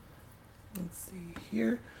 Let's see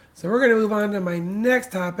here. So we're going to move on to my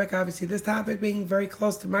next topic. Obviously, this topic being very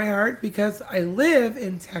close to my heart because I live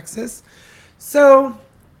in Texas. So,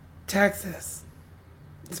 Texas,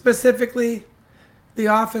 specifically the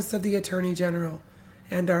Office of the Attorney General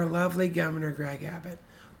and our lovely Governor Greg Abbott.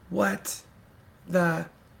 What the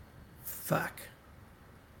fuck?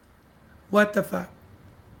 What the fuck?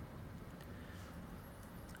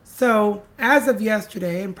 So, as of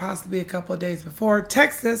yesterday, and possibly a couple of days before,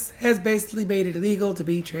 Texas has basically made it illegal to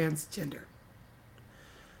be transgender.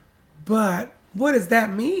 But what does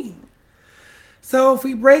that mean? So, if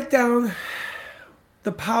we break down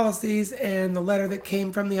the policies and the letter that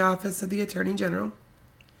came from the Office of the Attorney General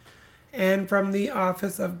and from the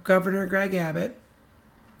Office of Governor Greg Abbott,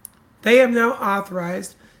 they have now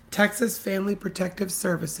authorized Texas Family Protective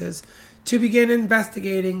Services to begin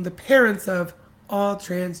investigating the parents of all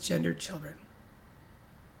transgender children.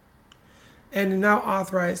 And now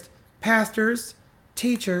authorized pastors,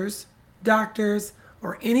 teachers, doctors,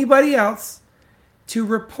 or anybody else to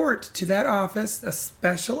report to that office, a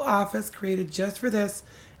special office created just for this,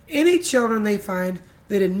 any children they find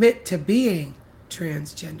that admit to being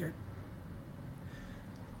transgendered,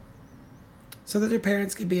 so that their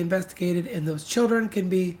parents can be investigated and those children can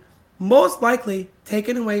be most likely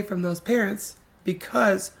taken away from those parents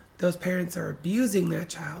because those parents are abusing that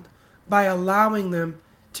child by allowing them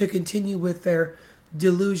to continue with their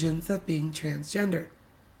delusions of being transgender.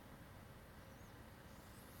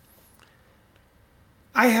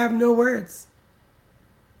 I have no words.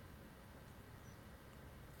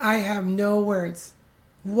 I have no words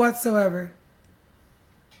whatsoever.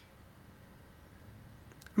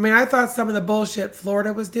 I mean, I thought some of the bullshit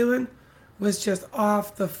Florida was doing was just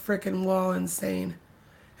off the frickin' wall insane.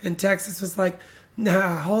 And Texas was like,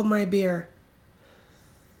 nah, hold my beer.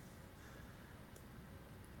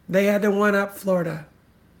 They had to one-up Florida.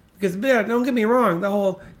 Because, yeah, don't get me wrong, the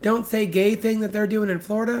whole don't say gay thing that they're doing in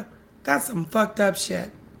Florida, that's some fucked up shit.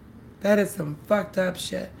 That is some fucked up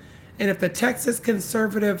shit. And if the Texas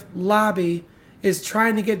conservative lobby is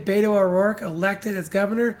trying to get Beto O'Rourke elected as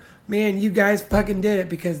governor, man, you guys fucking did it,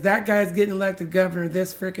 because that guy's getting elected governor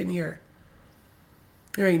this frickin' year.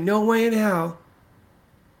 There ain't no way in hell.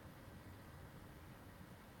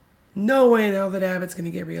 No way in hell that Abbott's going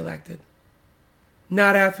to get reelected.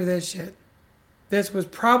 Not after this shit. This was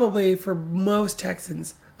probably, for most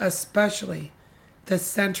Texans, especially the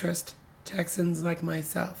centrist Texans like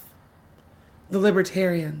myself, the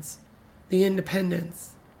libertarians, the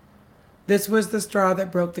independents. This was the straw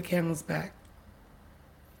that broke the camel's back.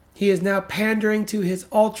 He is now pandering to his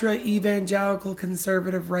ultra-evangelical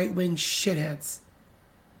conservative right-wing shitheads.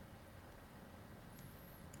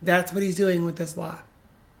 That's what he's doing with this law.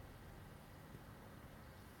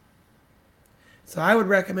 So I would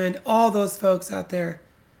recommend all those folks out there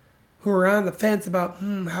who are on the fence about,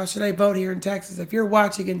 how should I vote here in Texas? If you're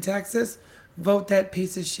watching in Texas, vote that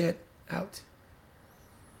piece of shit out.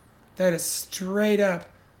 That is straight up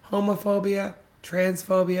homophobia,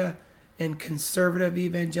 transphobia, and conservative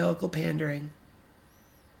evangelical pandering.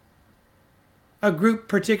 A group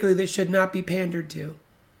particularly that should not be pandered to.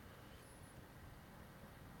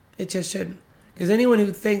 It just shouldn't. Because anyone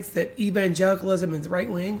who thinks that evangelicalism is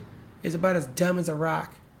right-wing is about as dumb as a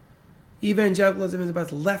rock. Evangelicalism is about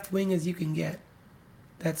as left-wing as you can get.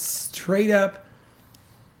 That's straight up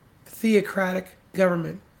theocratic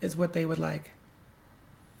government is what they would like.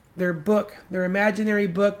 Their book, their imaginary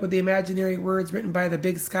book with the imaginary words written by the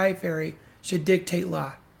big sky fairy should dictate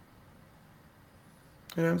law.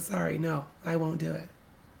 And I'm sorry, no, I won't do it.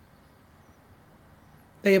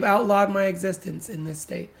 They have outlawed my existence in this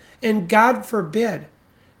state. And God forbid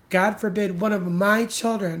one of my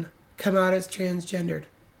children come out as transgendered.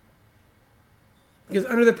 Because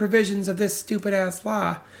under the provisions of this stupid-ass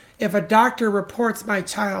law, if a doctor reports my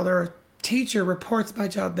child or a teacher reports my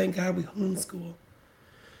child, thank God we homeschool.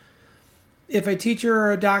 if a teacher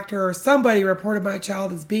or a doctor or somebody reported my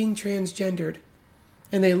child as being transgendered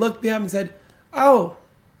and they looked me up and said, oh,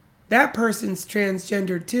 that person's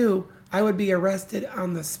transgendered too, I would be arrested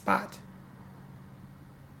on the spot.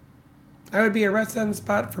 I would be arrested on the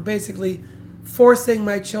spot for basically forcing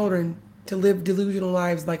my children to live delusional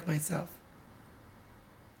lives like myself.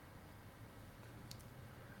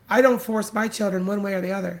 I don't force my children one way or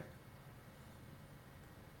the other.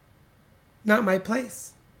 Not my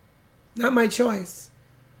place. Not my choice.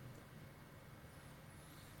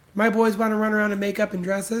 My boys want to run around in makeup and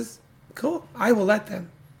dresses. Cool. I will let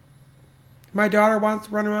them. My daughter wants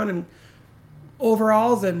to run around in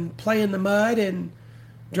overalls and play in the mud and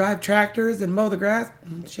drive tractors and mow the grass.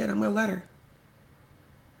 Shit, I'm going to let her.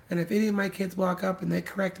 And if any of my kids walk up and they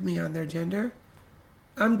correct me on their gender,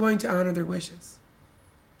 I'm going to honor their wishes.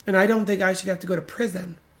 And I don't think I should have to go to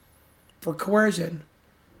prison for coercion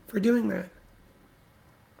for doing that.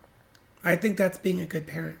 I think that's being a good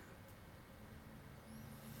parent.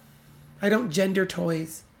 I don't gender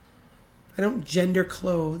toys. I don't gender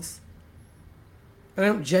clothes. I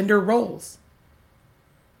don't gender roles.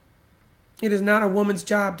 It is not a woman's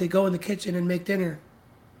job to go in the kitchen and make dinner.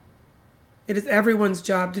 It is everyone's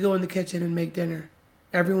job to go in the kitchen and make dinner.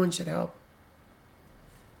 Everyone should help.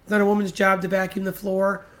 It's not a woman's job to vacuum the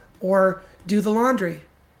floor or do the laundry.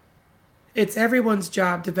 It's everyone's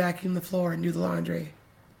job to vacuum the floor and do the laundry.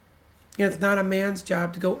 And it's not a man's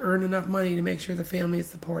job to go earn enough money to make sure the family is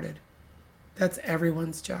supported. That's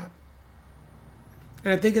everyone's job.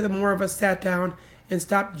 And I think if the more of us sat down and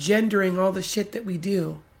stopped gendering all the shit that we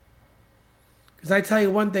do. Because I tell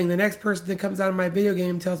you one thing, the next person that comes out of my video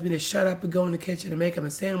game tells me to shut up and go in the kitchen and make him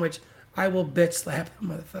a sandwich, I will bitch slap the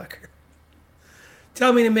motherfucker.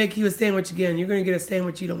 Tell me to make you a sandwich again. You're going to get a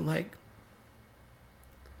sandwich you don't like.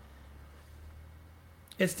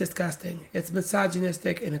 It's disgusting. It's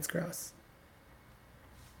misogynistic and it's gross.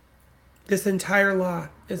 This entire law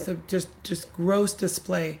is a just gross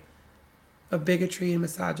display of bigotry and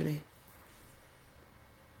misogyny.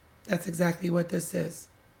 That's exactly what this is.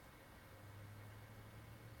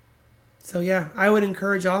 So yeah, I would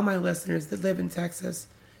encourage all my listeners that live in Texas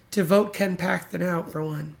to vote Ken Paxton out for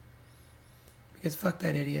one. Because fuck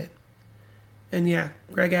that idiot. And yeah,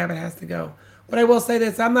 Greg Abbott has to go. But I will say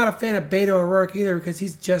this, I'm not a fan of Beto O'Rourke either because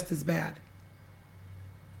he's just as bad.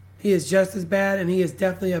 He is just as bad and he is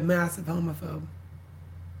definitely a massive homophobe.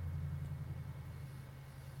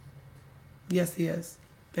 Yes, he is.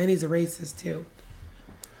 And he's a racist too.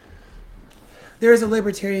 There is a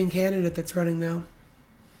libertarian candidate that's running though.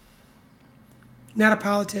 Not a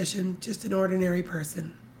politician, just an ordinary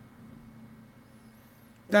person.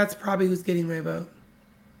 That's probably who's getting my vote.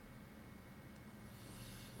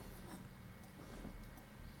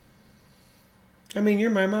 I mean, you're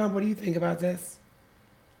my mom. What do you think about this?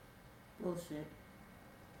 Bullshit.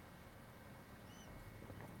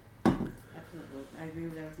 Absolutely. I agree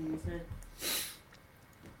with everything you said.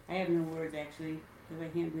 I have no words, actually, because I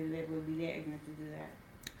can't believe that would be that ignorant to do that.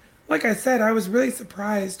 Like I said, I was really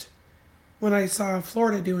surprised when I saw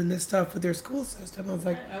Florida doing this stuff with their school system. I was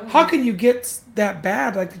like, how can you get that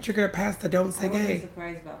bad, like that you're going to pass the Don't Say Gay? I wasn't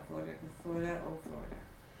surprised about Florida, because Florida.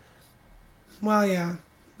 Well, yeah,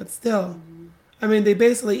 but still. Mm-hmm. I mean, they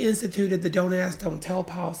basically instituted the Don't Ask, Don't Tell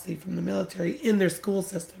policy from the military in their school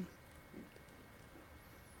system.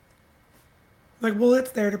 Like, well, it's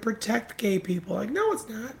there to protect gay people. Like, no, it's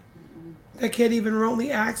not. Mm-hmm. That kid even remotely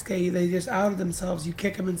acts gay. They just outed themselves. You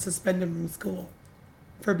kick them and suspend them from school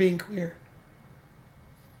for being queer.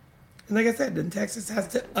 And like I said, then Texas has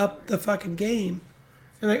to up the fucking game.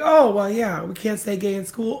 And like, oh, well, yeah, we can't say gay in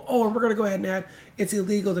school. Oh, and we're going to go ahead and add it's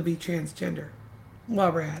illegal to be transgender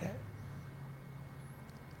while we're at it.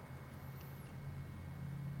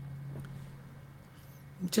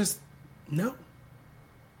 Just no.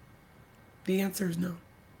 The answer is no.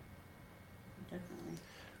 Definitely.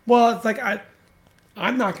 Well, it's like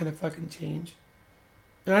I'm not going to fucking change.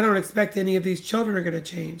 And I don't expect any of these children are going to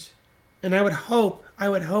change. And I would hope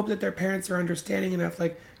that their parents are understanding enough.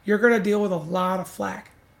 Like, you're going to deal with a lot of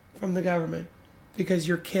flack from the government because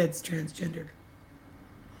your kid's transgendered.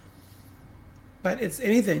 But it's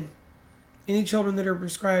anything. Any children that are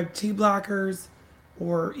prescribed T blockers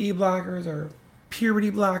or E blockers or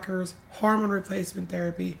puberty blockers, hormone replacement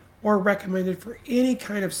therapy, or recommended for any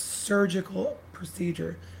kind of surgical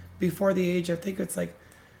procedure before the age, I think it's like,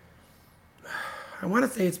 I want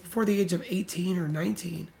to say it's before the age of 18 or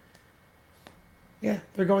 19. Yeah,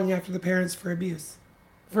 they're going after the parents for abuse,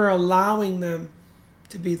 for allowing them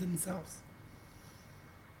to be themselves.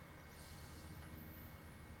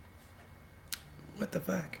 What the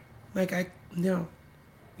fuck? Like, no.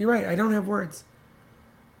 You're right, I don't have words.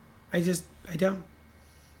 I don't.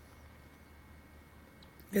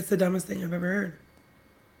 It's the dumbest thing I've ever heard.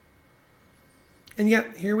 And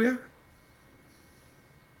yet, here we are.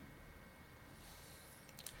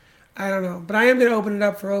 I don't know, but I am going to open it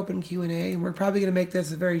up for open Q&A, and we're probably going to make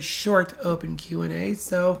this a very short open Q&A.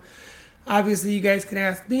 So, obviously, you guys can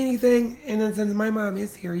ask me anything, and then since my mom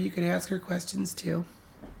is here, you can ask her questions too.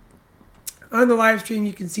 On the live stream,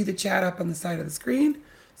 you can see the chat up on the side of the screen,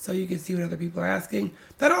 so you can see what other people are asking.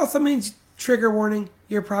 That also means, trigger warning,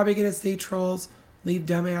 you're probably going to see trolls leave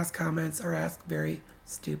dumbass comments or ask very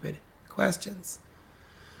stupid questions.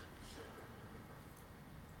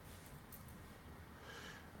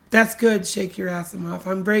 That's good, shake your ass off.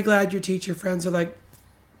 I'm very glad your teacher friends are like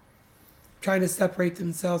trying to separate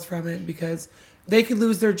themselves from it, because they could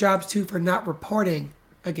lose their jobs too for not reporting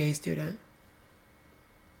a gay student.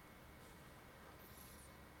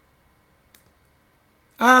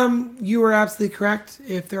 You are absolutely correct.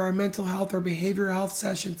 If there are mental health or behavioral health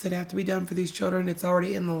sessions that have to be done for these children, it's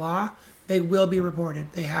already in the law. They will be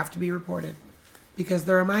reported. They have to be reported because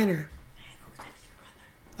they're a minor.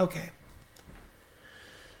 Okay.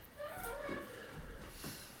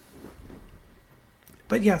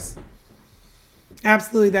 But yes,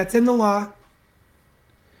 absolutely, that's in the law.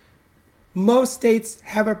 Most states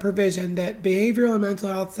have a provision that behavioral and mental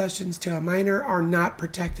health sessions to a minor are not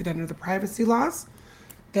protected under the privacy laws,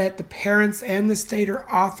 that the parents and the state are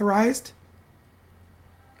authorized,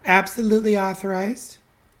 absolutely authorized,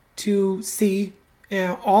 to see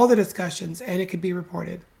all the discussions, and it could be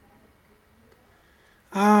reported.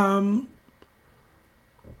 I'm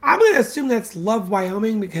going to assume that's Love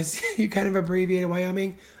Wyoming, because you kind of abbreviated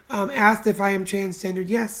Wyoming. Asked if I am transgendered.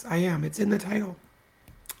 Yes, I am. It's in the title.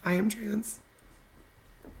 I am trans.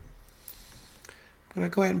 I'm going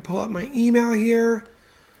to go ahead and pull up my email here,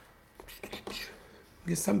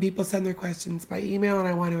 because some people send their questions by email and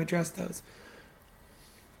I want to address those.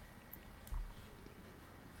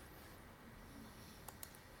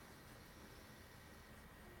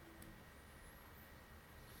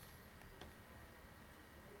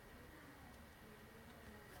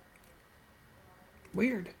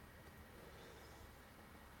 Weird.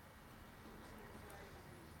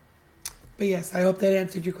 But yes, I hope that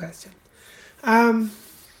answered your question.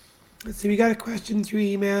 Let's see, we got a question through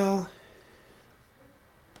email.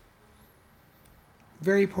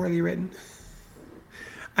 Very poorly written.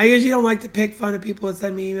 I usually don't like to pick fun of people that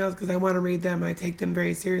send me emails because I want to read them. I take them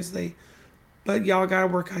very seriously. But y'all got to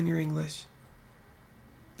work on your English.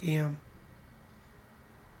 Damn.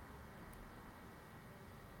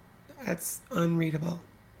 That's unreadable.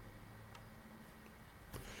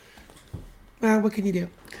 Well, what can you do?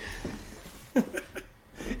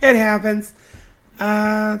 It happens.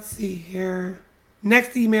 Let's see here.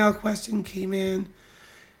 Next email question came in.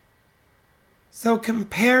 So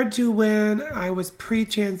compared to when I was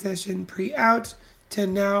pre-transition, pre-out, to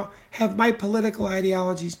now, have my political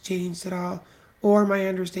ideologies changed at all, or my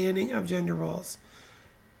understanding of gender roles?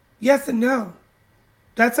 Yes and no.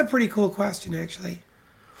 That's a pretty cool question, actually.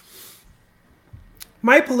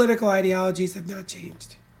 My political ideologies have not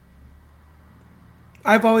changed.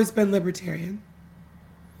 I've always been libertarian.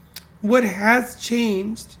 What has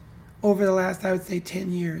changed over the last, I would say,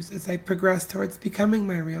 10 years as I progressed towards becoming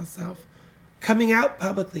my real self, coming out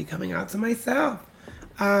publicly, coming out to myself.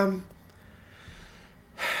 My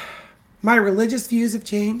religious views have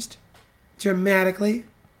changed dramatically.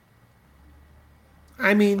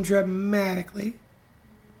 I mean, dramatically.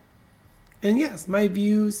 And yes, my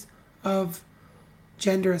views of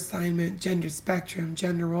gender assignment, gender spectrum,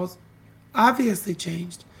 gender roles obviously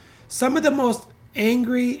changed. Some of the most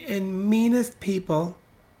angry and meanest people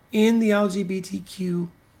in the LGBTQ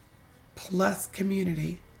plus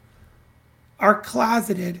community are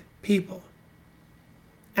closeted people.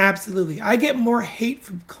 Absolutely. I get more hate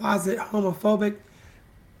from closet homophobic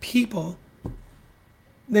people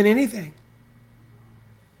than anything.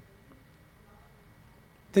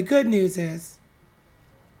 The good news is,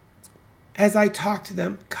 as I talk to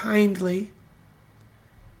them kindly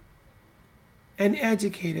and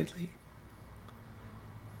educatedly,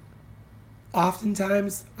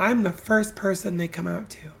 oftentimes I'm the first person they come out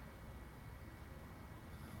to.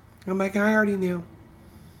 I'm like, I already knew.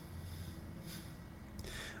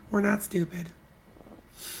 We're not stupid.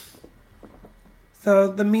 So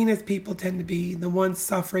the meanest people tend to be the ones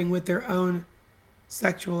suffering with their own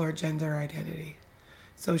sexual or gender identity.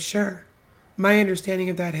 So sure, my understanding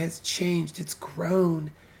of that has changed. It's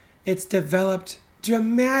grown. It's developed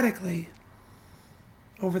dramatically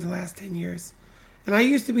over the last 10 years. And I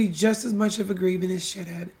used to be just as much of a grievous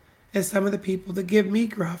shithead as some of the people that give me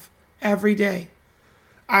gruff every day.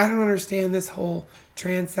 I don't understand this whole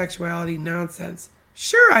transsexuality nonsense.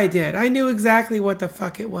 Sure, I did. I knew exactly what the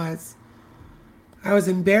fuck it was. I was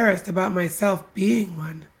embarrassed about myself being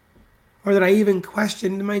one, or that I even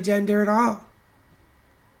questioned my gender at all.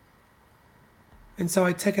 And so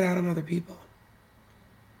I took it out on other people.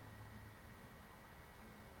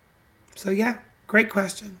 So yeah, great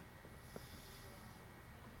question.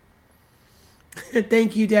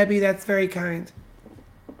 Thank you, Debbie. That's very kind.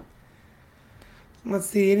 Let's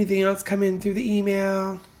see, anything else come in through the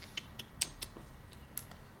email?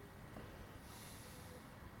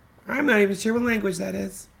 I'm not even sure what language that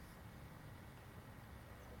is.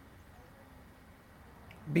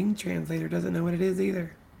 Bing Translator doesn't know what it is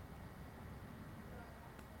either.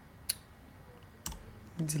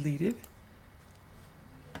 Deleted.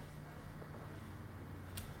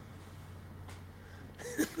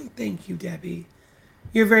 Thank you, Debbie.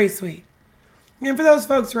 You're very sweet. And for those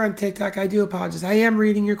folks who are on TikTok, I do apologize. I am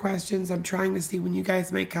reading your questions. I'm trying to see when you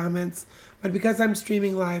guys make comments. But because I'm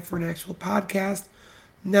streaming live for an actual podcast,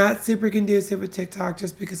 not super conducive with TikTok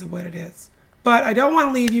just because of what it is. But I don't want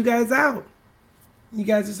to leave you guys out. You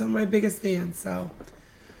guys are some of my biggest fans, so.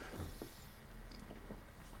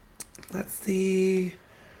 Let's see.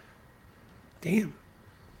 Damn.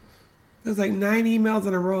 There's like 9 emails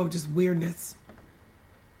in a row of just weirdness.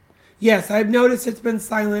 Yes, I've noticed it's been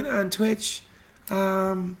silent on Twitch.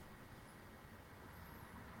 I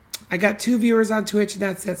got 2 viewers on Twitch and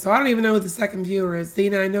that's it. So I don't even know who the second viewer is.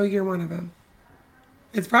 Dina, I know you're one of them.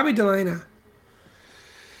 It's probably Delina.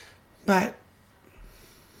 But,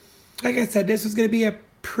 like I said, this was going to be a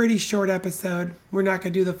pretty short episode. We're not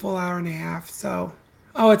going to do the full hour and a half. So,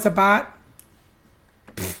 oh, it's a bot?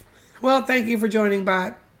 Well, thank you for joining,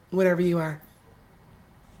 bot. Whatever you are.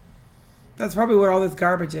 That's probably what all this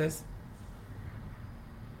garbage is.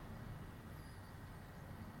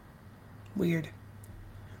 Weird.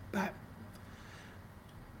 But I'm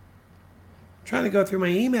trying to go through my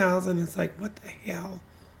emails and it's like, what the hell?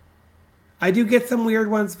 I do get some weird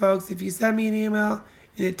ones, folks. If you send me an email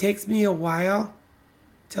and it takes me a while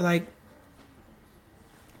to like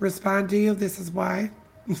respond to you, this is why.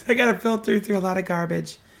 I gotta filter through a lot of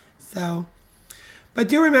garbage. So, but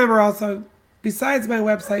do remember also, besides my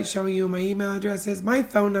website showing you my email addresses, my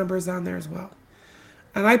phone number is on there as well.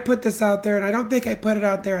 And I put this out there, and I don't think I put it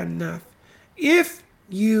out there enough. If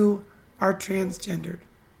you are transgendered,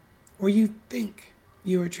 or you think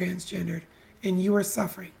you are transgendered, and you are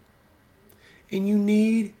suffering, and you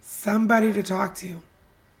need somebody to talk to,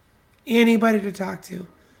 anybody to talk to,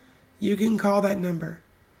 you can call that number,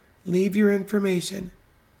 leave your information,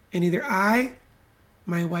 and either I,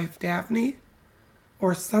 my wife Daphne,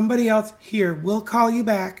 or somebody else here will call you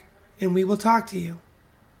back and we will talk to you.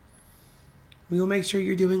 We will make sure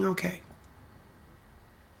you're doing okay.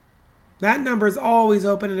 That number is always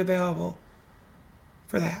open and available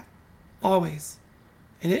for that. Always.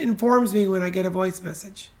 And it informs me when I get a voice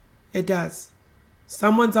message. It does.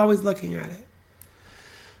 Someone's always looking at it.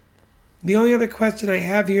 The only other question I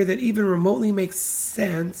have here that even remotely makes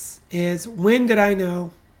sense is, when did I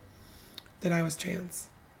know that I was trans?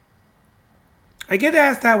 I get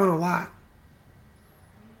asked that one a lot.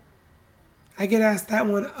 I get asked that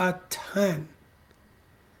one a ton.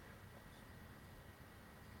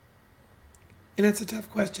 And it's a tough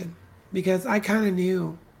question because I kind of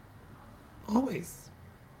knew always.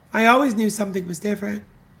 I always knew something was different.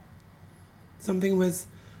 Something was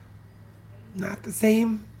not the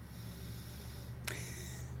same.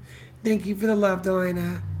 Thank you for the love,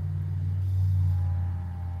 Delina.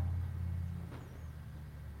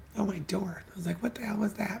 Oh, my door. I was like, what the hell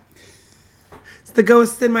was that? It's the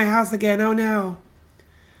ghost in my house again. Oh, no.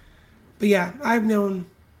 But yeah, I've known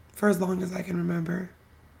for as long as I can remember.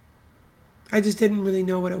 I just didn't really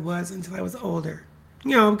know what it was until I was older.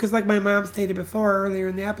 You know, because like my mom stated before earlier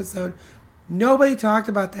in the episode, nobody talked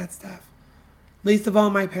about that stuff. Least of all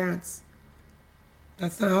my parents.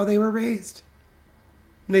 That's not how they were raised.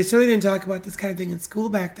 And they certainly didn't talk about this kind of thing in school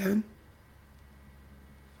back then.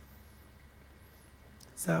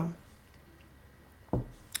 So,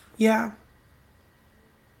 yeah.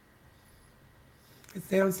 If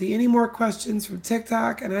they don't see any more questions from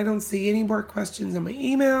TikTok, and I don't see any more questions on my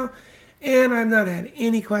email, and I've not had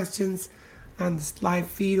any questions on this live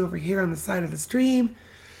feed over here on the side of the stream.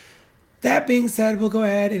 That being said, we'll go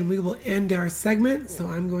ahead and we will end our segment. So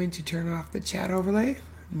I'm going to turn off the chat overlay,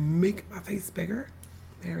 make my face bigger.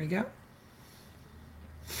 There we go.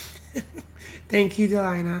 Thank you,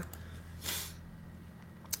 Delina.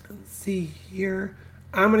 Let's see here.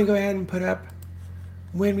 I'm going to go ahead and put up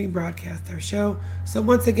when we broadcast our show. So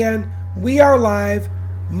once again, we are live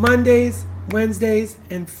Mondays, Wednesdays,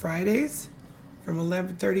 and Fridays from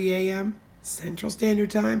 11:30 a.m. Central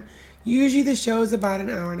Standard Time. Usually the show is about an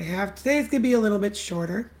hour and a half. Today's going to be a little bit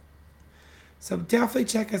shorter. So definitely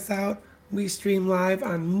check us out. We stream live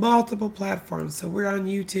on multiple platforms. So we're on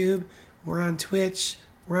YouTube, we're on Twitch,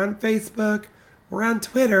 we're on Facebook, we're on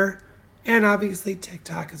Twitter, and obviously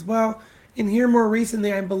TikTok as well. And here more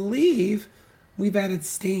recently, I believe we've added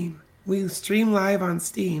Steam. We stream live on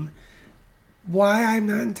Steam. Why, I'm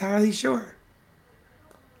not entirely sure.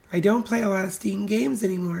 I don't play a lot of Steam games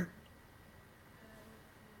anymore.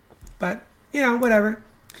 But, whatever.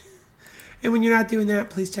 And when you're not doing that,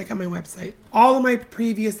 please check out my website. All of my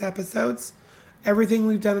previous episodes, everything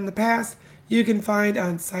we've done in the past, you can find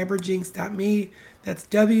on cyberjinx.me. That's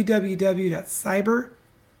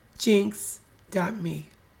www.cyberjinx.me.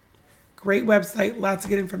 Great website, lots of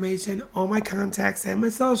good information. All my contacts and my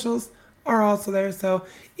socials are also there. So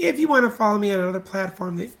if you want to follow me on another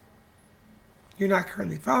platform that you're not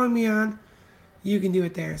currently following me on, you can do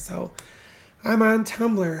it there. So I'm on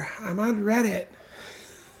Tumblr. I'm on Reddit.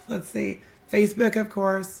 Let's see. Facebook, of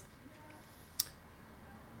course.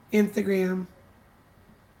 Instagram.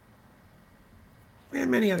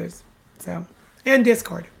 And many others. And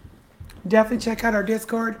Discord. Definitely check out our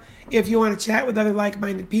Discord. If you want to chat with other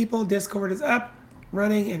like-minded people, Discord is up,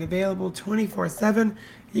 running, and available 24/7.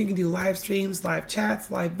 You can do live streams, live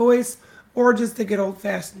chats, live voice, or just a good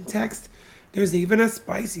old-fashioned text. There's even a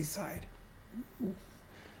spicy side.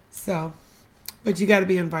 But you got to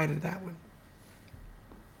be invited to that one.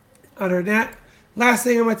 Other than that, last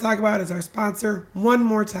thing I'm going to talk about is our sponsor. One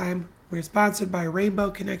more time, we're sponsored by Rainbow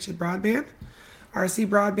Connection Broadband. RC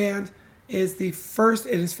Broadband is the first,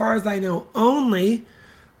 and as far as I know, only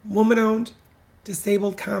woman-owned,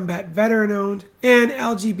 disabled combat veteran-owned, and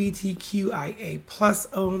LGBTQIA plus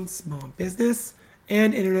owned small business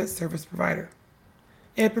and internet service provider.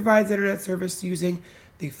 It provides internet service using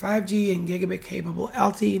the 5G and gigabit capable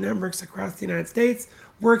LTE networks across the United States,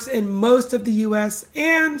 works in most of the U.S.,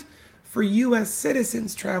 and for U.S.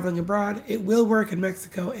 citizens traveling abroad, it will work in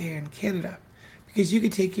Mexico and Canada because you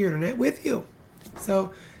can take your internet with you.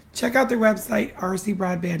 So check out their website,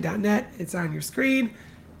 rcbroadband.net. It's on your screen.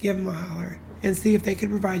 Give them a holler and see if they can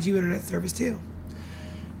provide you internet service too.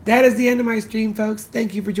 That is the end of my stream, folks.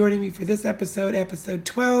 Thank you for joining me for this episode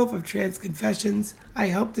 12 of Trans Confessions. I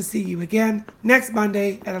hope to see you again next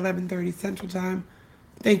Monday at 11:30 Central Time.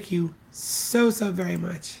 Thank you so very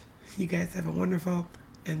much. You guys have a wonderful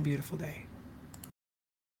and beautiful day.